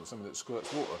 we just want something that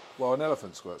squirts water. Well, an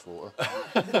elephant squirts water.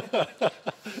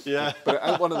 Yeah. But it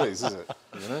ain't one of these, is it?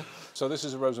 So this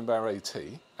is a Rosenbauer AT,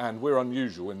 and we're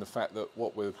unusual in the fact that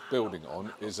what we're building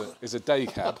on is a day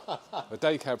cab,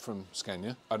 from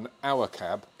Scania, and our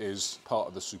cab is part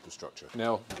of the superstructure.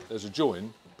 Now, there's a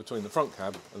join between the front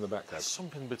cab and the back cab.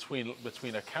 Something between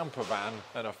a camper van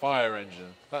and a fire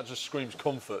engine. That just screams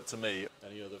comfort to me.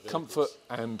 Any other vehicles? Comfort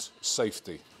and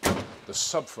safety. The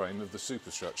subframe of the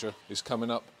superstructure is coming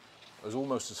up as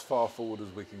almost as far forward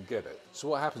as we can get it. So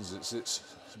what happens is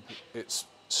it's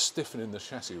stiffening the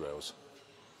chassis rails.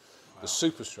 Wow. The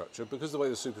superstructure, because the way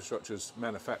the superstructure is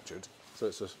manufactured, So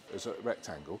it's a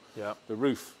rectangle. Yeah. The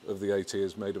roof of the AT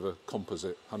is made of a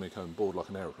composite honeycomb board like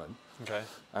an aeroplane. Okay.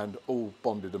 And all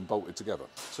bonded and bolted together.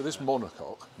 So this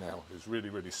monocoque now is really,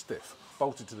 really stiff.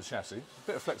 Bolted to the chassis. A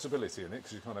bit of flexibility in it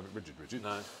because you can't have it rigid.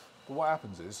 No. But what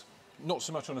happens is, not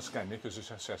so much on a Scania because the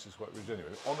chassis is quite rigid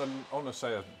anyway. On a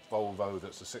say a Volvo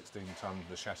that's a 16 tonne,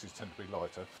 the chassis tend to be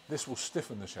lighter. This will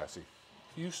stiffen the chassis.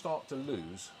 If you start to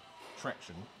lose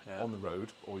traction on the road,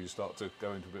 or you start to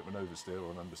go into a bit of an oversteer or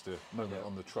an understeer moment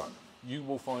on the truck, you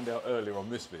will find out earlier on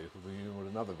this vehicle than you will on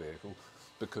another vehicle,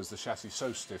 because the chassis is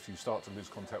so stiff you start to lose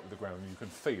contact with the ground and you can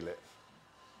feel it.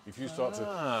 If you start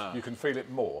to, you can feel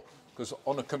it more, because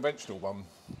on a conventional one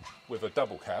with a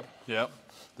double cab,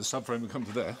 the subframe will come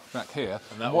to there, back here,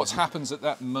 and what happens at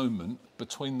that moment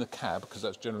between the cab, because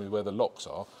that's generally where the locks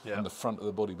are, and the front of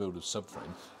the bodybuilder's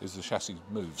subframe, is the chassis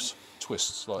moves,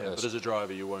 twists like this. But as a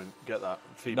driver you won't get that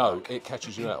feedback. No, it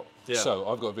catches you out. So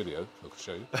I've got a video I can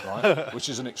show you, right, which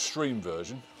is an extreme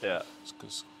version.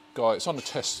 It's on a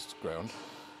test ground,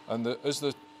 and as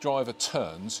the driver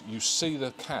turns, you see the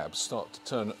cab start to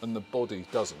turn and the body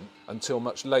doesn't until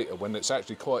much later when it's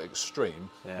actually quite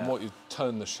extreme. And what you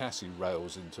turn the chassis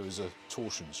rails into is a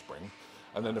torsion spring,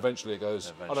 and then eventually it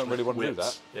goes, I don't really want to do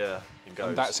that. It goes.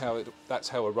 And that's how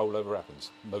a rollover happens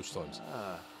most times,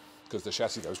 because the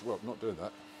chassis goes, well, I'm not doing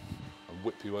that, and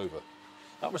whip you over.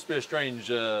 That must be a strange,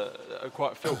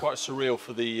 quite surreal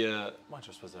for the. I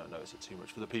suppose I don't notice it too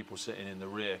much for the people sitting in the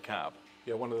rear cab.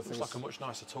 Yeah, one of the things. It's like a much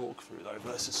nicer talk through though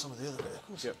versus some of the other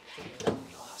vehicles. Yep. Oh,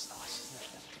 that's nice,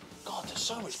 isn't it? God, there's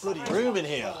so much bloody room in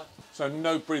here. So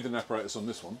no breathing apparatus on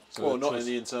this one. So well, not in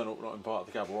the internal, not in part of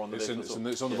the cab, or on the vehicle.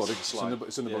 It's on the body. It's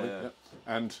in the body. Yeah.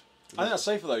 And I think that's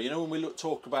safer though. You know, when we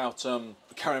talk about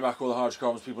carrying back all the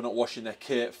hydrocarbons, people not washing their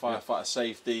kit, firefighter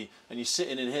safety, and you're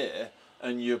sitting in here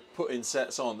and you're putting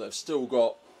sets on that have still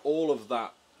got all of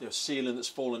that sealing that's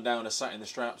fallen down and sat in the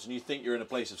straps, and you think you're in a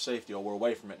place of safety, or we're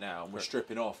away from it now and we're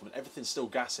stripping off and everything's still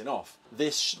gassing off.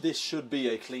 This should be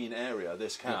a clean area,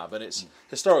 this cab, and it's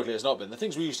historically it's not been. The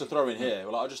things we used to throw in here,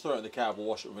 well, I'll just throw it in the cab, we'll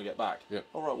wash it when we get back.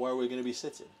 All right, where are we going to be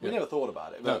sitting? We never thought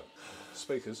about it. No.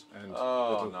 Speakers and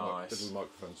little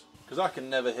microphones. Because I can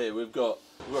never hear. We've got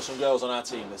some girls on our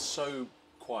team. They're so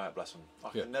quiet, bless them. I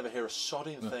can never hear a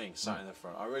sodding thing sat in the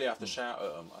front. I really have to shout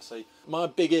at them. I say, my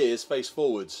big ears face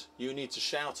forwards. You need to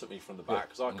shout at me from the back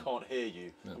because I can't hear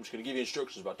you. I'm just going to give you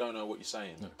instructions, but I don't know what you're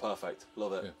saying. Perfect.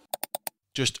 Love it.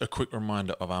 Just a quick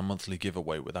reminder of our monthly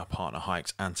giveaway with our partner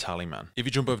Hikes and Tallyman. If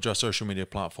you jump over to our social media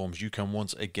platforms, you can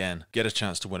once again get a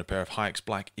chance to win a pair of Hikes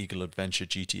Black Eagle Adventure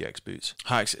GTX boots.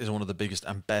 Hikes is one of the biggest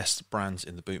and best brands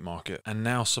in the boot market and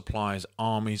now supplies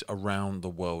armies around the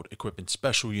world, equipping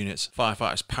special units,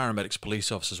 firefighters, paramedics,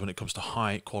 police officers when it comes to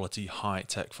high quality, high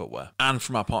tech footwear. And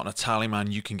from our partner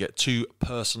Tallyman, you can get 2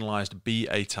 personalized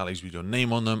BA tallies with your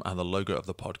name on them and the logo of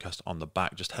the podcast on the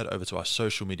back. Just head over to our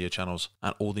social media channels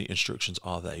and all the instructions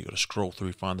are there. You've got to scroll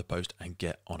through, find the post and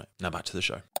get on it. Now back to the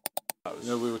show. You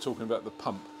know, we were talking about the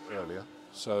pump earlier.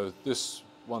 So this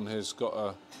one has got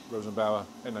a Rosenbauer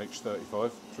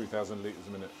NH35, 3,000 litres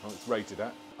a minute. It's rated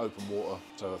at open water,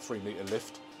 so a 3 metre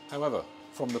lift. However,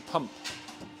 from the pump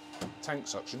tank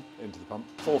suction into the pump,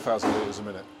 4,000 litres a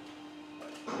minute.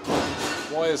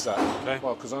 Why is that?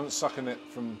 Well, because I'm sucking it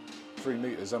from 3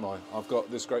 metres, am I? I've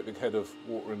got this great big head of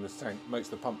water in this tank, makes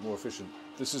the pump more efficient.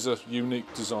 This is a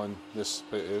unique design, this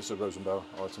bit here, it's a Rosenbauer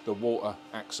item. The water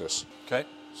access.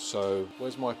 So,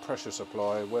 where's my pressure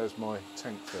supply, where's my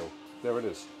tank fill? There it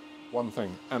is, one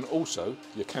thing. And also,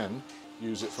 you can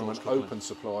use it from an open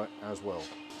supply as well.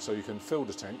 So you can fill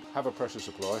the tank, have a pressure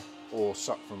supply, or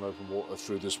suck from open water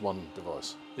through this one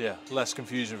device. Yeah, less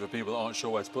confusion for people that aren't sure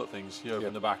where to put things. You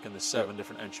open the back and there's 7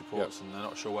 different entry ports and they're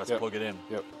not sure where to plug it in.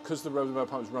 Because the Rosenbauer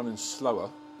pump is running slower,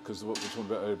 because of what we were talking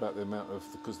about earlier about the amount of,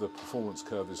 because the performance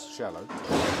curve is shallow.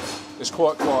 It's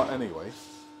quite quiet anyway.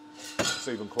 It's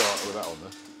even quieter with that on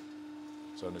there.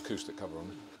 So an acoustic cover on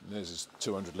it. And there's this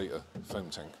 200 litre foam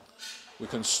tank. We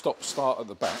can start at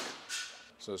the back.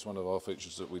 So it's one of our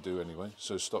features that we do anyway.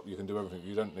 So stop, you can do everything.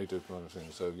 You don't need to do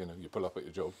anything. So, you know, you pull up at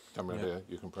your job, come around here,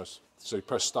 you can press. So you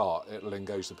press start, it'll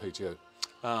engage the PTO.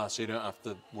 So you don't have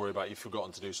to worry about you've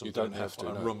forgotten to do something. You don't have to,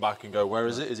 run back and go, where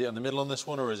is it? Is it in the middle on this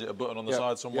one, or is it a button on the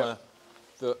side somewhere?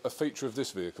 A feature of this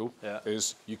vehicle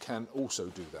is you can also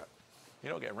do that.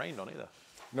 You're not getting rained on either.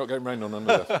 Not getting rained on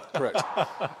under there, correct.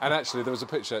 And actually, there was a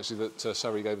picture actually that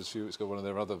Surrey gave us a few weeks ago, one of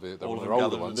their other vehicles, one of their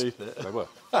older ones. It. They were.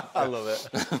 I love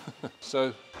it.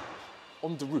 So,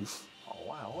 on the roof. Oh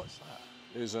wow, what's that?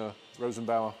 Is a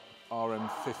Rosenbauer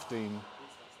RM15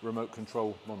 remote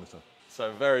control monitor.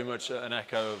 So very much an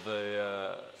echo of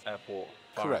the airport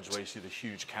fire Correct. engine where you see the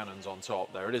huge cannons on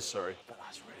top. There it is, sorry. But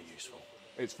that's really useful.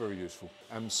 it's very useful.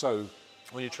 And so,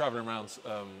 when you're travelling around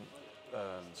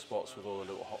spots with all the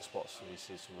little hot spots and you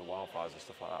see some of the wildfires and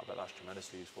stuff like that, but that's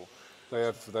tremendously useful.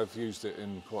 they've used it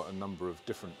in quite a number of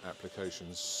different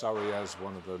applications. Surrey has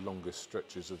one of the longest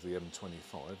stretches of the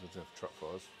M25, of the truck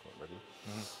fires, quite regularly.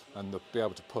 And to be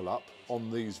able to pull up,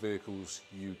 on these vehicles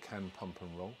you can pump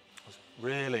and roll.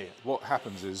 Really? What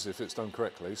happens is, if it's done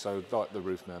correctly, so like the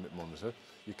roof mounted monitor,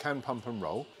 you can pump and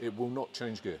roll, it will not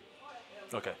change gear.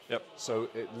 Okay, yep. So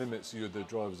it limits the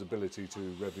driver's ability to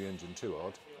rev the engine too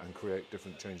hard and create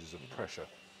different changes of pressure,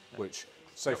 which...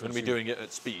 You're going to be doing it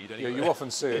at speed anyway. Yeah, you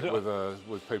often see it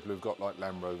with people who've got like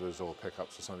Land Rovers or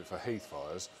pickups or something for heath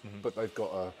fires, but they've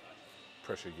got a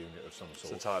pressure unit of some sort.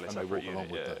 It's entirely and they separate walk along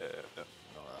unit. with that. Yeah.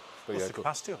 But What's the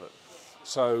capacity of it?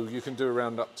 So you can do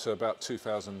around up to about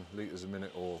 2,000 litres a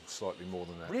minute or slightly more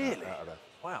than that. Really? Out of that.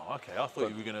 Wow. Okay. I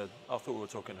thought we were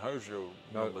talking hydro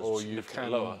numbers. Or you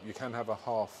lower. can have a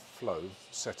half flow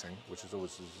setting, which is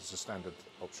always a standard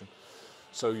option.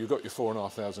 So you've got your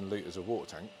 4,500 litres of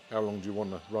water tank. How long do you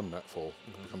want to run that for?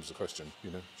 Becomes the question.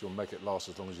 You know, do you want to make it last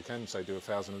as long as you can? Say do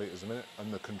 1,000 litres a minute,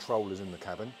 and the control is in the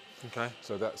cabin. Okay.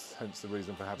 So that's hence the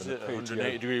reason for having Is it a a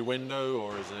 180-degree window,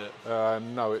 or is it?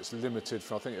 No, it's limited.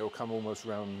 I think it'll come almost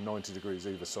around 90 degrees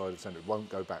either side of the centre. It won't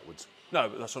go backwards. No,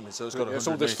 but that's what I mean. So it's got a It's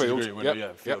all this field. 180-degree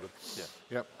window. Yep.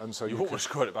 Yep. And so you almost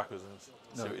got it backwards and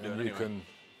see what you're doing you anyway. can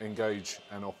engage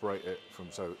and operate it from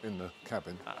in the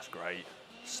cabin. That's great.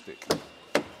 Stick.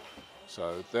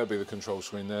 So there'll be the control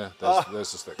screen there.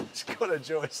 There's the stick. It's got a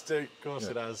joystick, of course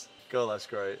it has. God, that's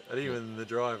great. And even the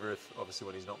driver, if obviously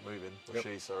when he's not moving, or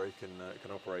she, sorry,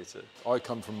 can operate it. I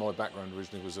come from, my background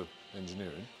originally was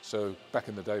engineering. So back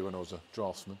in the day when I was a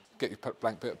draftsman, get your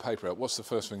blank bit of paper out. What's the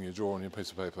first thing you draw on your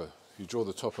piece of paper? You draw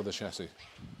the top of the chassis.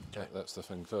 Okay. That's the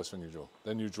first thing you draw.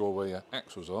 Then you draw where your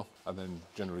axles are, and then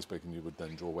generally speaking, you would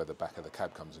then draw where the back of the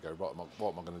cab comes and go, right,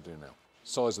 what am I going to do now?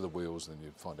 Size of the wheels, then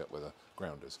you find out where the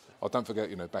ground is. Oh, don't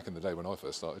forget, back in the day when I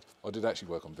first started, I did actually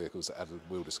work on vehicles that had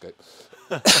a wheeled escape.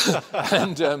 But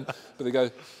they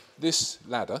go, this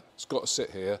ladder has got to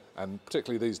sit here, and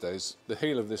particularly these days, the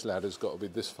heel of this ladder's got to be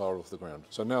this far off the ground.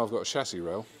 So now I've got a chassis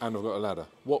rail and I've got a ladder.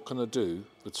 What can I do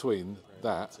between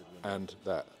that and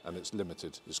that? And it's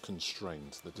limited, it's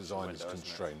constrained. The design is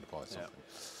constrained by something.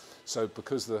 So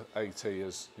because the AT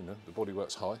is, the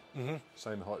bodywork's high,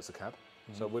 same height as the cab.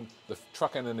 So when the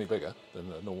truck ain't any bigger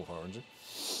than a normal fire engine,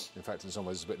 in fact in some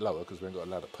ways it's a bit lower because we haven't got a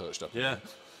ladder perched up. Yeah.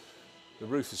 The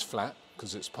roof is flat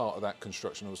because it's part of that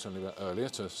construction I was telling you about earlier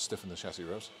to stiffen the chassis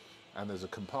rails, and there's a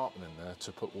compartment in there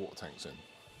to put water tanks in.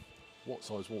 What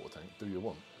size water tank do you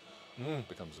want?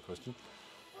 Becomes the question.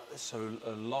 It's so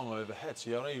long overhead,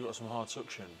 so I know you've got some hard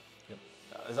suction. Yep.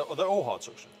 Are they all hard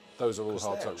suction? Those are all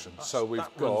hard suction. So we've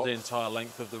that got runs the entire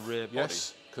length of the rear body.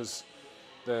 Yes, because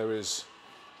there is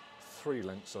 3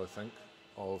 lengths, I think,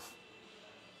 of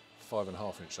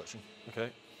 5.5 inch suction.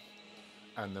 Okay.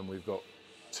 And then we've got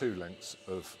 2 lengths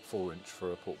of 4 inch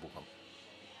for a portable pump.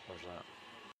 Where's that?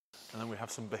 And then we have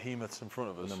some behemoths in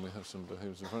front of us.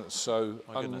 So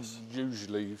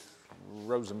usually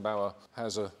Rosenbauer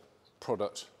has a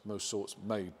product, most sorts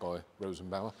made by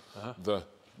Rosenbauer. The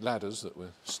ladders that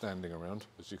we're standing around,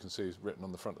 as you can see, is written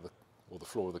on the front of the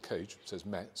floor of the cage. It says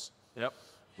Metz. Yep.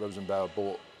 Rosenbauer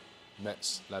bought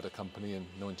Metz Ladder Company in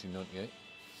 1998.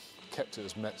 Kept it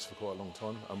as Metz for quite a long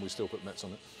time, and we still put Metz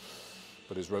on it.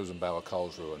 But it's Rosenbauer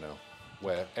Karlsruhe now,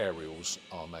 where aerials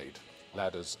are made,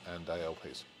 ladders and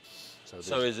ALPs.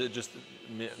 So is it just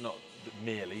not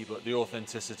merely, but the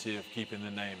authenticity of keeping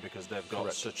the name because they've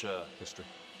got such a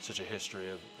history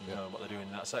of knowing what they're doing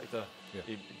in that sector? Yeah.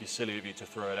 It'd be silly of you to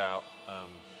throw it out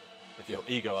if your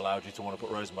ego allowed you to want to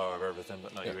put Rosenbauer over everything,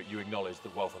 but no, you acknowledge the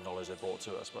wealth of knowledge they brought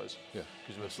to it, I suppose. Yeah.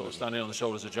 Because we're sort of standing on the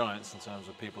shoulders of giants in terms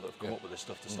of people that have come up with this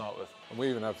stuff to start with. And we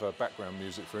even have background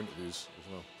music for interviews as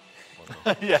well.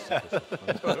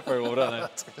 Very well done.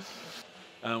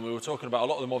 We were talking about a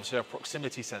lot of them obviously have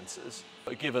proximity sensors,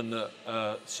 but given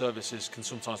that services can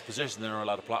sometimes position their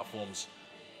ladder platforms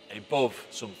above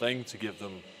something to give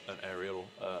them an aerial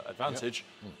advantage,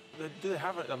 do they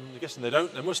have it? I'm guessing they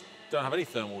don't. They don't have any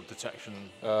thermal detection.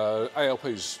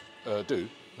 ALPs do.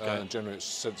 Generally, it's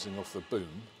sensing off the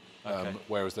boom,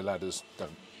 whereas the ladders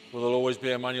don't. Will there always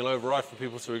be a manual override for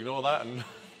people to ignore that and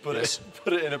put it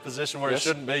in a position where it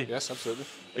shouldn't be? Yes, absolutely.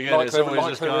 Again, like it's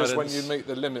always there is when you meet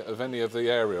the limit of any of the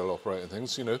aerial operating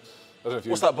things. I don't know if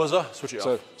you. What's that buzzer? Switch it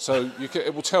off. So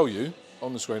it will tell you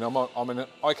on the screen.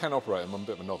 I can operate them. I'm a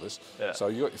bit of a novice. Yeah. So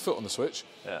you got your foot on the switch,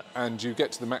 and you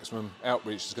get to the maximum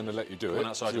outreach is going to let you do it.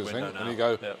 Outside your window now. And you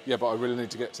go, but I really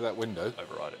need to get to that window.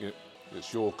 Override it.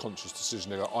 It's your conscious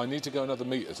decision to go, I need to go another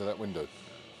metre to that window.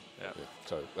 Yeah.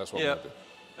 So that's what I'm going to do.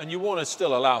 And you want to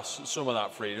still allow some of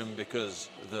that freedom, because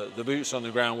the boots on the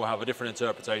ground will have a different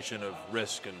interpretation of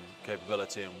risk and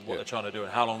capability and what they're trying to do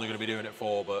and how long they're going to be doing it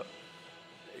for, but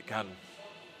it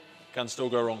can still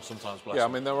go wrong sometimes. Yeah, I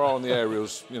mean, there are on the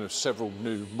aerials, several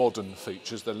new modern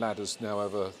features. The ladders now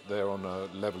they're on a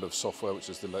level of software,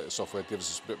 which is the latest software, gives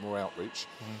us a bit more outreach.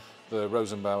 The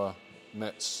Rosenbauer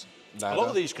Metz ladder. A lot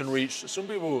of these can reach, some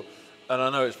people, and I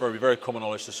know it's probably very common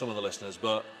knowledge to some of the listeners,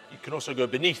 but you can also go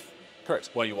beneath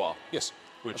where you are. Yes.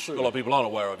 Which absolutely. a lot of people aren't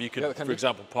aware of. You can, for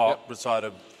example, park beside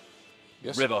a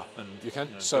river and you can.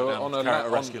 So on a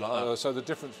rescue like that. So the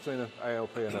difference between an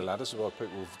ALP and a ladder, so why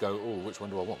people go, oh, which one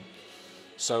do I want?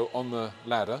 So on the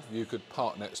ladder, you could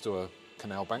park next to a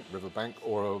canal bank, river bank,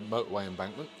 or a motorway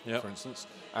embankment, for instance,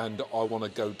 and I want to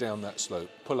go down that slope,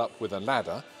 pull up with a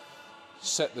ladder,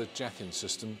 set the jacking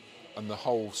system, and the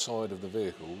whole side of the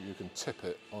vehicle, you can tip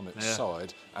it on its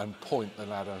side and point the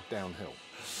ladder downhill.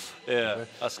 Yeah,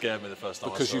 that scared me the first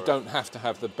time because I saw you don't have to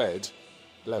have the bed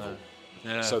level.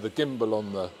 No. Yeah. So the gimbal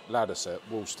on the ladder set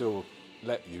will still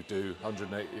let you do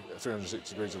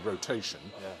 360 degrees of rotation,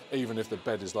 even if the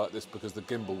bed is like this, because the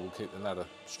gimbal will keep the ladder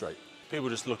straight. People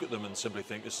just look at them and simply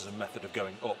think this is a method of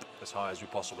going up as high as we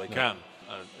possibly can.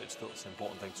 And it's an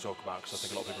important thing to talk about, because I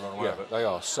think a lot of people are unaware of it. They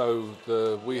are. So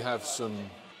we have some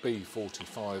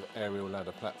B45 aerial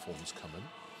ladder platforms coming,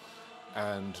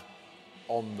 and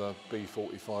on the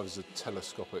B45 is a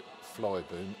telescopic fly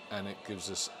boom, and it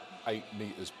gives us 8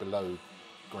 metres below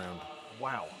ground.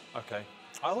 Wow, okay.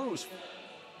 I thought it was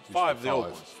 5, the old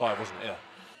ones. 5, wasn't it? Yeah.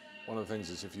 One of the things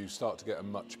is if you start to get a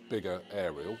much bigger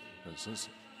aerial, for instance,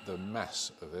 the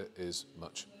mass of it is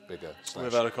much bigger.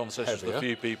 We've had a conversation with a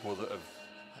few people that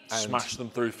have smashed them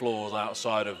through floors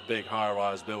outside of big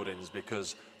high-rise buildings,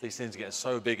 because these things are getting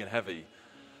so big and heavy.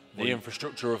 The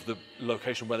infrastructure of the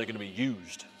location where they're going to be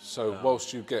used. So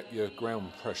whilst you get your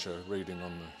ground pressure reading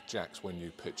on the jacks when you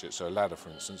pitch it, so a ladder for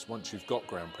instance, once you've got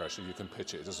ground pressure you can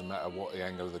pitch it, it doesn't matter what the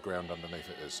angle of the ground underneath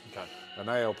it is. Okay. An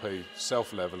ALP,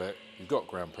 self-level it, you've got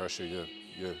ground pressure,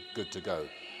 you're good to go.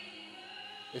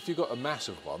 If you've got a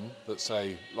massive one that,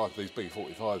 say, like these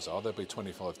B45s are, they'll be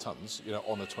 25 tonnes,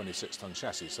 on a 26-tonne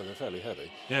chassis, so they're fairly heavy.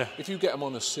 Yeah. If you get them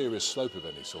on a serious slope of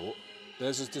any sort,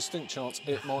 there's a distinct chance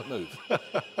it might move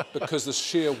because the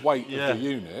sheer weight of the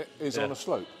unit is on a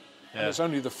slope. And it's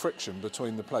only the friction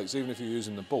between the plates, even if you're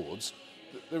using the boards,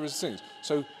 there is things.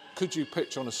 So could you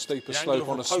pitch on a steeper slope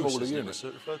on a smaller unit?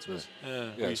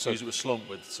 We used to use it with slump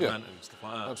with cement and stuff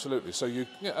like that. Absolutely. So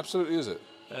absolutely is it.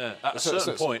 Yeah. At a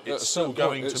certain point, it's still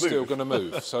going to move. It's still going to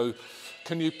move. So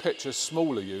can you pitch a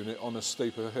smaller unit on a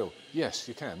steeper hill? Yes,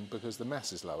 you can, because the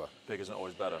mass is lower. Bigger's not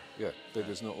always better. Yeah,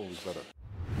 bigger's not always better.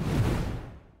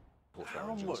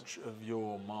 How much of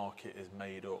your market is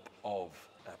made up of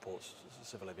airports,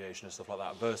 civil aviation and stuff like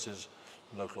that, versus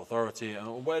local authority,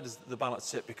 and where does the balance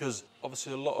sit? Because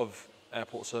obviously a lot of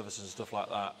airport services and stuff like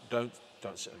that don't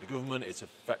sit under government, it's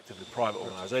effectively private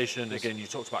organisation. Again, you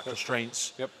talked about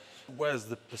constraints. Yep. Where's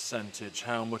the percentage?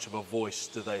 How much of a voice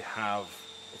do they have?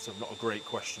 It's not a great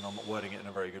question, I'm not wording it in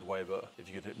a very good way, but if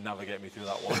you could navigate me through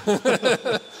that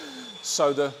one.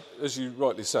 So, as you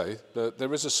rightly say,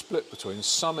 there is a split between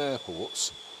some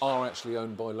airports are actually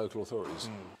owned by local authorities.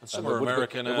 And some are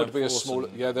American There would be a small,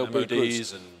 there'll be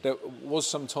groups. And there was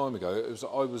some time ago.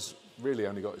 I was really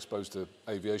only got exposed to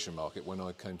aviation market when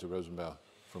I came to Rosenbauer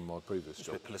from my previous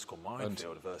job. It's a political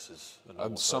minefield versus.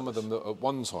 And some of them, that at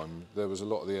one time, there was a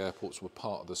lot of the airports were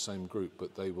part of the same group,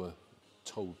 but they were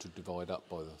told to divide up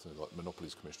by the like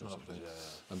Monopolies Commission or something,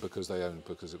 and because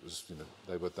it was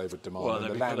they were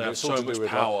demanding the land. It's all to do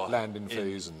with landing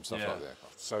fees and stuff like that.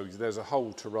 So there's a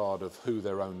whole tirade of who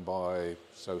they're owned by.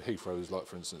 So Heathrow's, like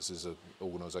for instance, is an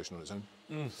organisation on its own.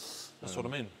 That's what I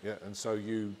mean. Yeah, and so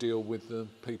you deal with the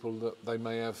people that they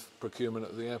may have procurement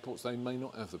at the airports, they may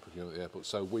not have the procurement at the airports.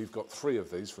 So we've got 3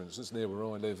 of these, for instance, near where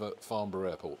I live at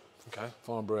Farnborough Airport. Okay.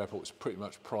 Farnborough Airport is pretty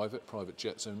much private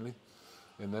jets only.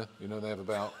 In there, they have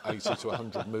about 80 to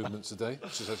 100 movements a day,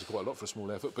 which is actually quite a lot for a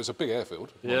small airfield, but it's a big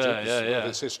airfield.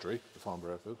 It's history, the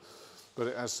Farnborough Airfield. But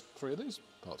it has 3 of these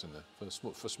parts in there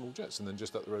for small jets, and then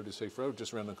just up the road is Heathrow,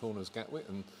 just around the corner is Gatwick,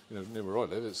 and near where I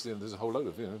live, it's there's a whole load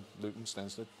of Luton,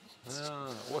 Stansted.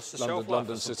 What's the shelf life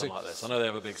for something like this? I know they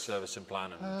have a big servicing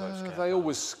plan and post-care. They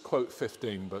always quote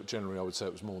 15, but generally I would say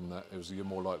it was more than that. You're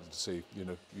more likely to see,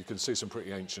 you can see some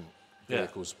pretty ancient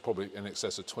vehicles, probably in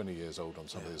excess of 20 years old on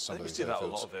some of these. I think we see that a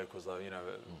lot of vehicles though.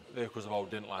 Vehicles of old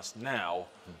didn't last. Now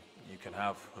you can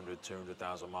have 100,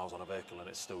 200,000 miles on a vehicle and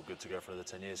it's still good to go for another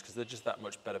 10 years because they're just that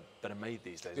much better made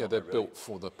these days. Yeah, they're built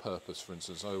for the purpose. For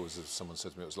instance, someone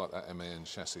said to me it was like that MAN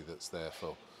chassis that's there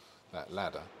for that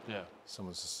ladder. Yeah.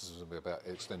 Someone says something about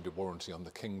extended warranty on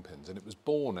the kingpins, and it was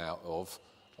born out of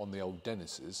on the old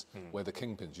Dennis's where the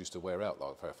kingpins used to wear out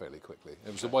like fairly quickly.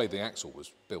 It was the way the axle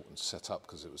was built and set up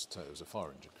because it was a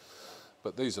fire engine.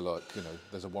 But these are like, you know,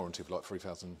 there's a warranty of like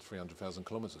 300,000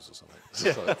 kilometres or something. It's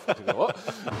like, you know what?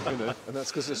 You know, and that's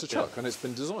because it's a truck and it's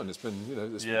been designed, it's been, you know,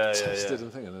 it's been tested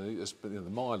and thing, and it's been, you know, the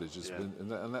mileage has been,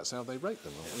 and that's how they rate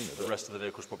them. You know, the rest of the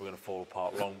vehicle's probably going to fall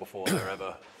apart long before they're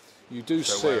ever. You do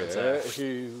see it.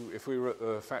 If we were at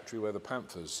the factory where the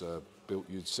Panthers built,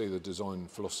 you'd see the design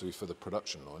philosophy for the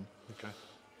production line. Okay.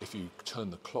 If you turn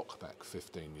the clock back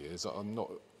 15 years, I'm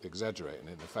not exaggerating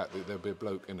in the fact that there'll be a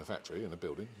bloke in a factory, in a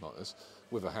building like this,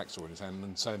 with a hacksaw in his hand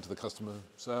and saying to the customer,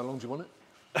 so how long do you want it?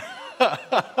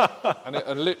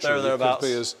 and literally it could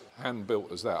be as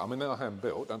hand-built as that. I mean, they're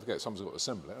hand-built. Don't forget, someone's got to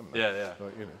assemble it, haven't they? Yeah.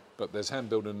 But, you know, but there's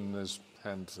hand-building and there's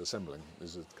hand-assembling.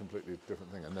 Is a completely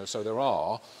different thing. And so there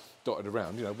are, dotted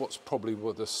around, you know, what's probably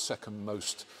the second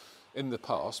most, in the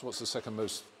past, what's the second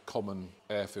most common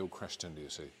airfield crash tender you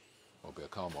see? Will be a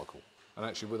Carmichael. And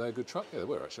actually, were they a good truck? Yeah, they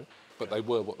were actually. But they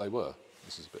were what they were.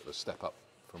 This is a bit of a step up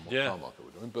from what Carmichael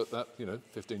were doing. But that, you know,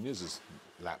 15 years has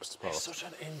lapsed past. It's such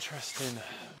an interesting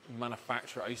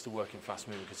manufacturer. I used to work in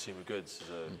fast-moving consumer goods as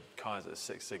a Kaiser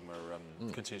Six Sigma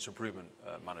continuous improvement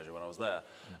manager when I was there.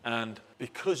 And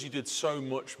because you did so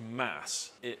much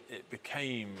mass, it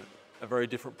became a very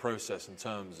different process in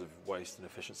terms of waste and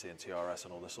efficiency and TRS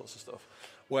and all this sorts of stuff.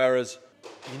 Whereas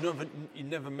you're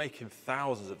never making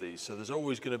thousands of these, so there's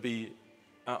always going to be,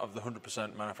 out of the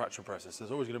 100% manufacturing process,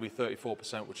 there's always going to be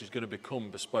 34% which is going to become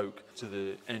bespoke to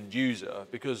the end user,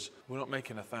 because we're not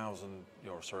making a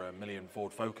million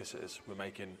Ford Focuses, we're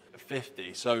making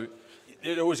 50. So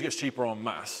it always gets cheaper en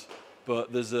masse,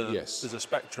 but there's a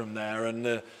spectrum there,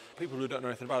 and people who don't know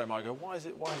anything about it might go, why is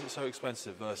it so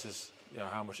expensive versus, you know,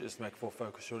 how much it is to make a Ford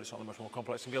Focus? Surely it's not much more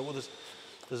complex. And go, well,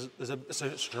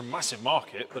 it's a massive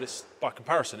market, but it's, by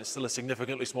comparison, it's still a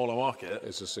significantly smaller market.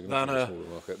 It's a significantly smaller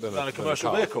market than a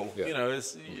commercial vehicle. Yeah. You know,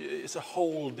 it's a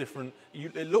whole different.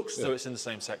 It looks as though it's in the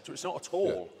same sector. It's not at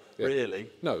all, really.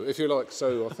 No, if you like.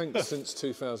 So I think since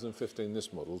 2015,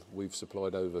 this model, we've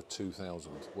supplied over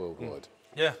 2,000 worldwide.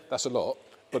 Yeah, that's a lot.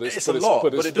 But it's a lot,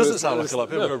 but it doesn't sound like a lot.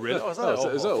 People go, really? I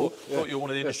thought you're one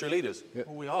of the industry leaders. Yeah.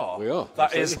 Well, we are. We are.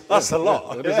 That's a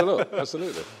lot. It is a lot,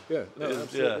 absolutely. Yeah, no, it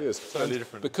absolutely is. Totally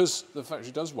different. Because the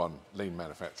factory does run lean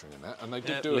manufacturing in that, and they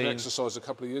did do an exercise a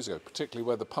couple of years ago, particularly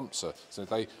where the pumps are. So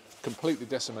they completely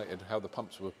decimated how the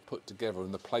pumps were put together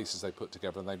and the places they put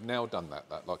together, and they've now done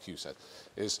that, like you said,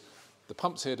 is the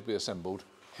pump's here to be assembled.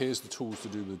 Here's the tools to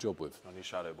do the job with. On your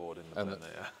shadow board in the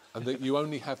blender, And that you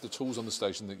only have the tools on the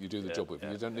station that you do the job with.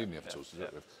 You don't need any other tools to do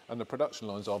it with. And the production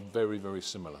lines are very, very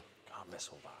similar. Can't miss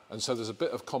all that. And so there's a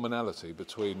bit of commonality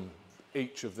between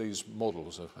each of these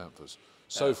models of Panthers.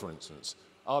 So, for instance,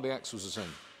 are the axles the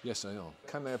same? Yes, they are.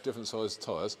 Can they have different sized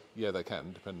tyres? Yeah, they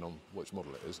can, depending on which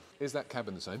model it is. Is that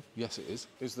cabin the same? Yes, it is.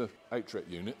 Is the H-Rec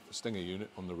unit, the Stinger unit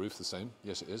on the roof the same?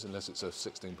 Yes, it is, unless it's a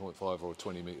 16.5 or a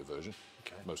 20 metre version.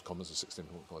 Okay. Most common is a 16.5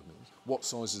 metres. What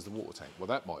size is the water tank? Well,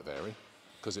 that might vary,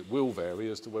 because it will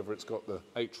vary as to whether it's got the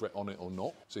H-Rec on it or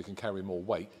not, so you can carry more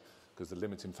weight, because the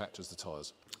limiting factor is the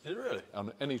tyres. Is it really?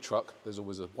 On any truck, there's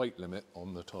always a weight limit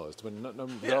on the tyres,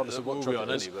 regardless of what truck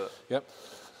it is. Yep.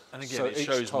 And again, it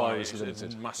shows my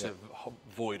massive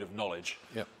void of knowledge.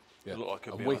 Yeah. It looks like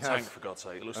it could be on a tank, for God's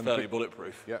sake. It looks fairly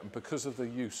bulletproof. Yeah, and because of the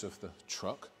use of the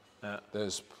truck,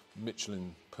 there's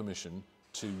Michelin permission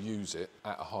to use it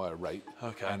at a higher rate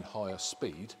and higher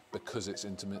speed, because it's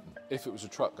intermittent. If it was a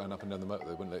truck going up and down the motorway,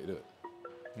 they wouldn't let you do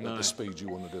it at the speed you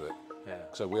want to do it. Yeah.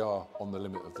 So we are on the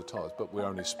limit of the tyres, but we're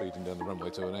only speeding down the runway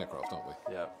to an aircraft, aren't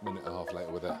we? Yeah. Minute and a half later,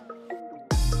 we're there.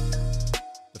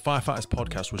 The Firefighters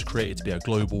Podcast was created to be a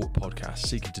global podcast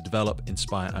seeking to develop,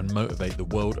 inspire and motivate the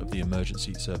world of the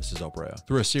emergency services operator.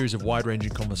 Through a series of wide-ranging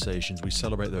conversations, we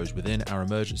celebrate those within our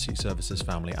emergency services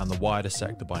family and the wider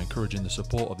sector by encouraging the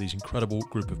support of these incredible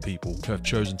group of people who have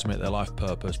chosen to make their life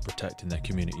purpose protecting their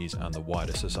communities and the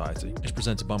wider society. It's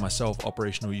presented by myself,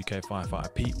 Operational UK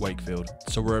Firefighter Pete Wakefield.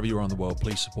 So wherever you are in the world,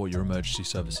 please support your emergency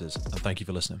services, and thank you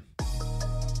for listening.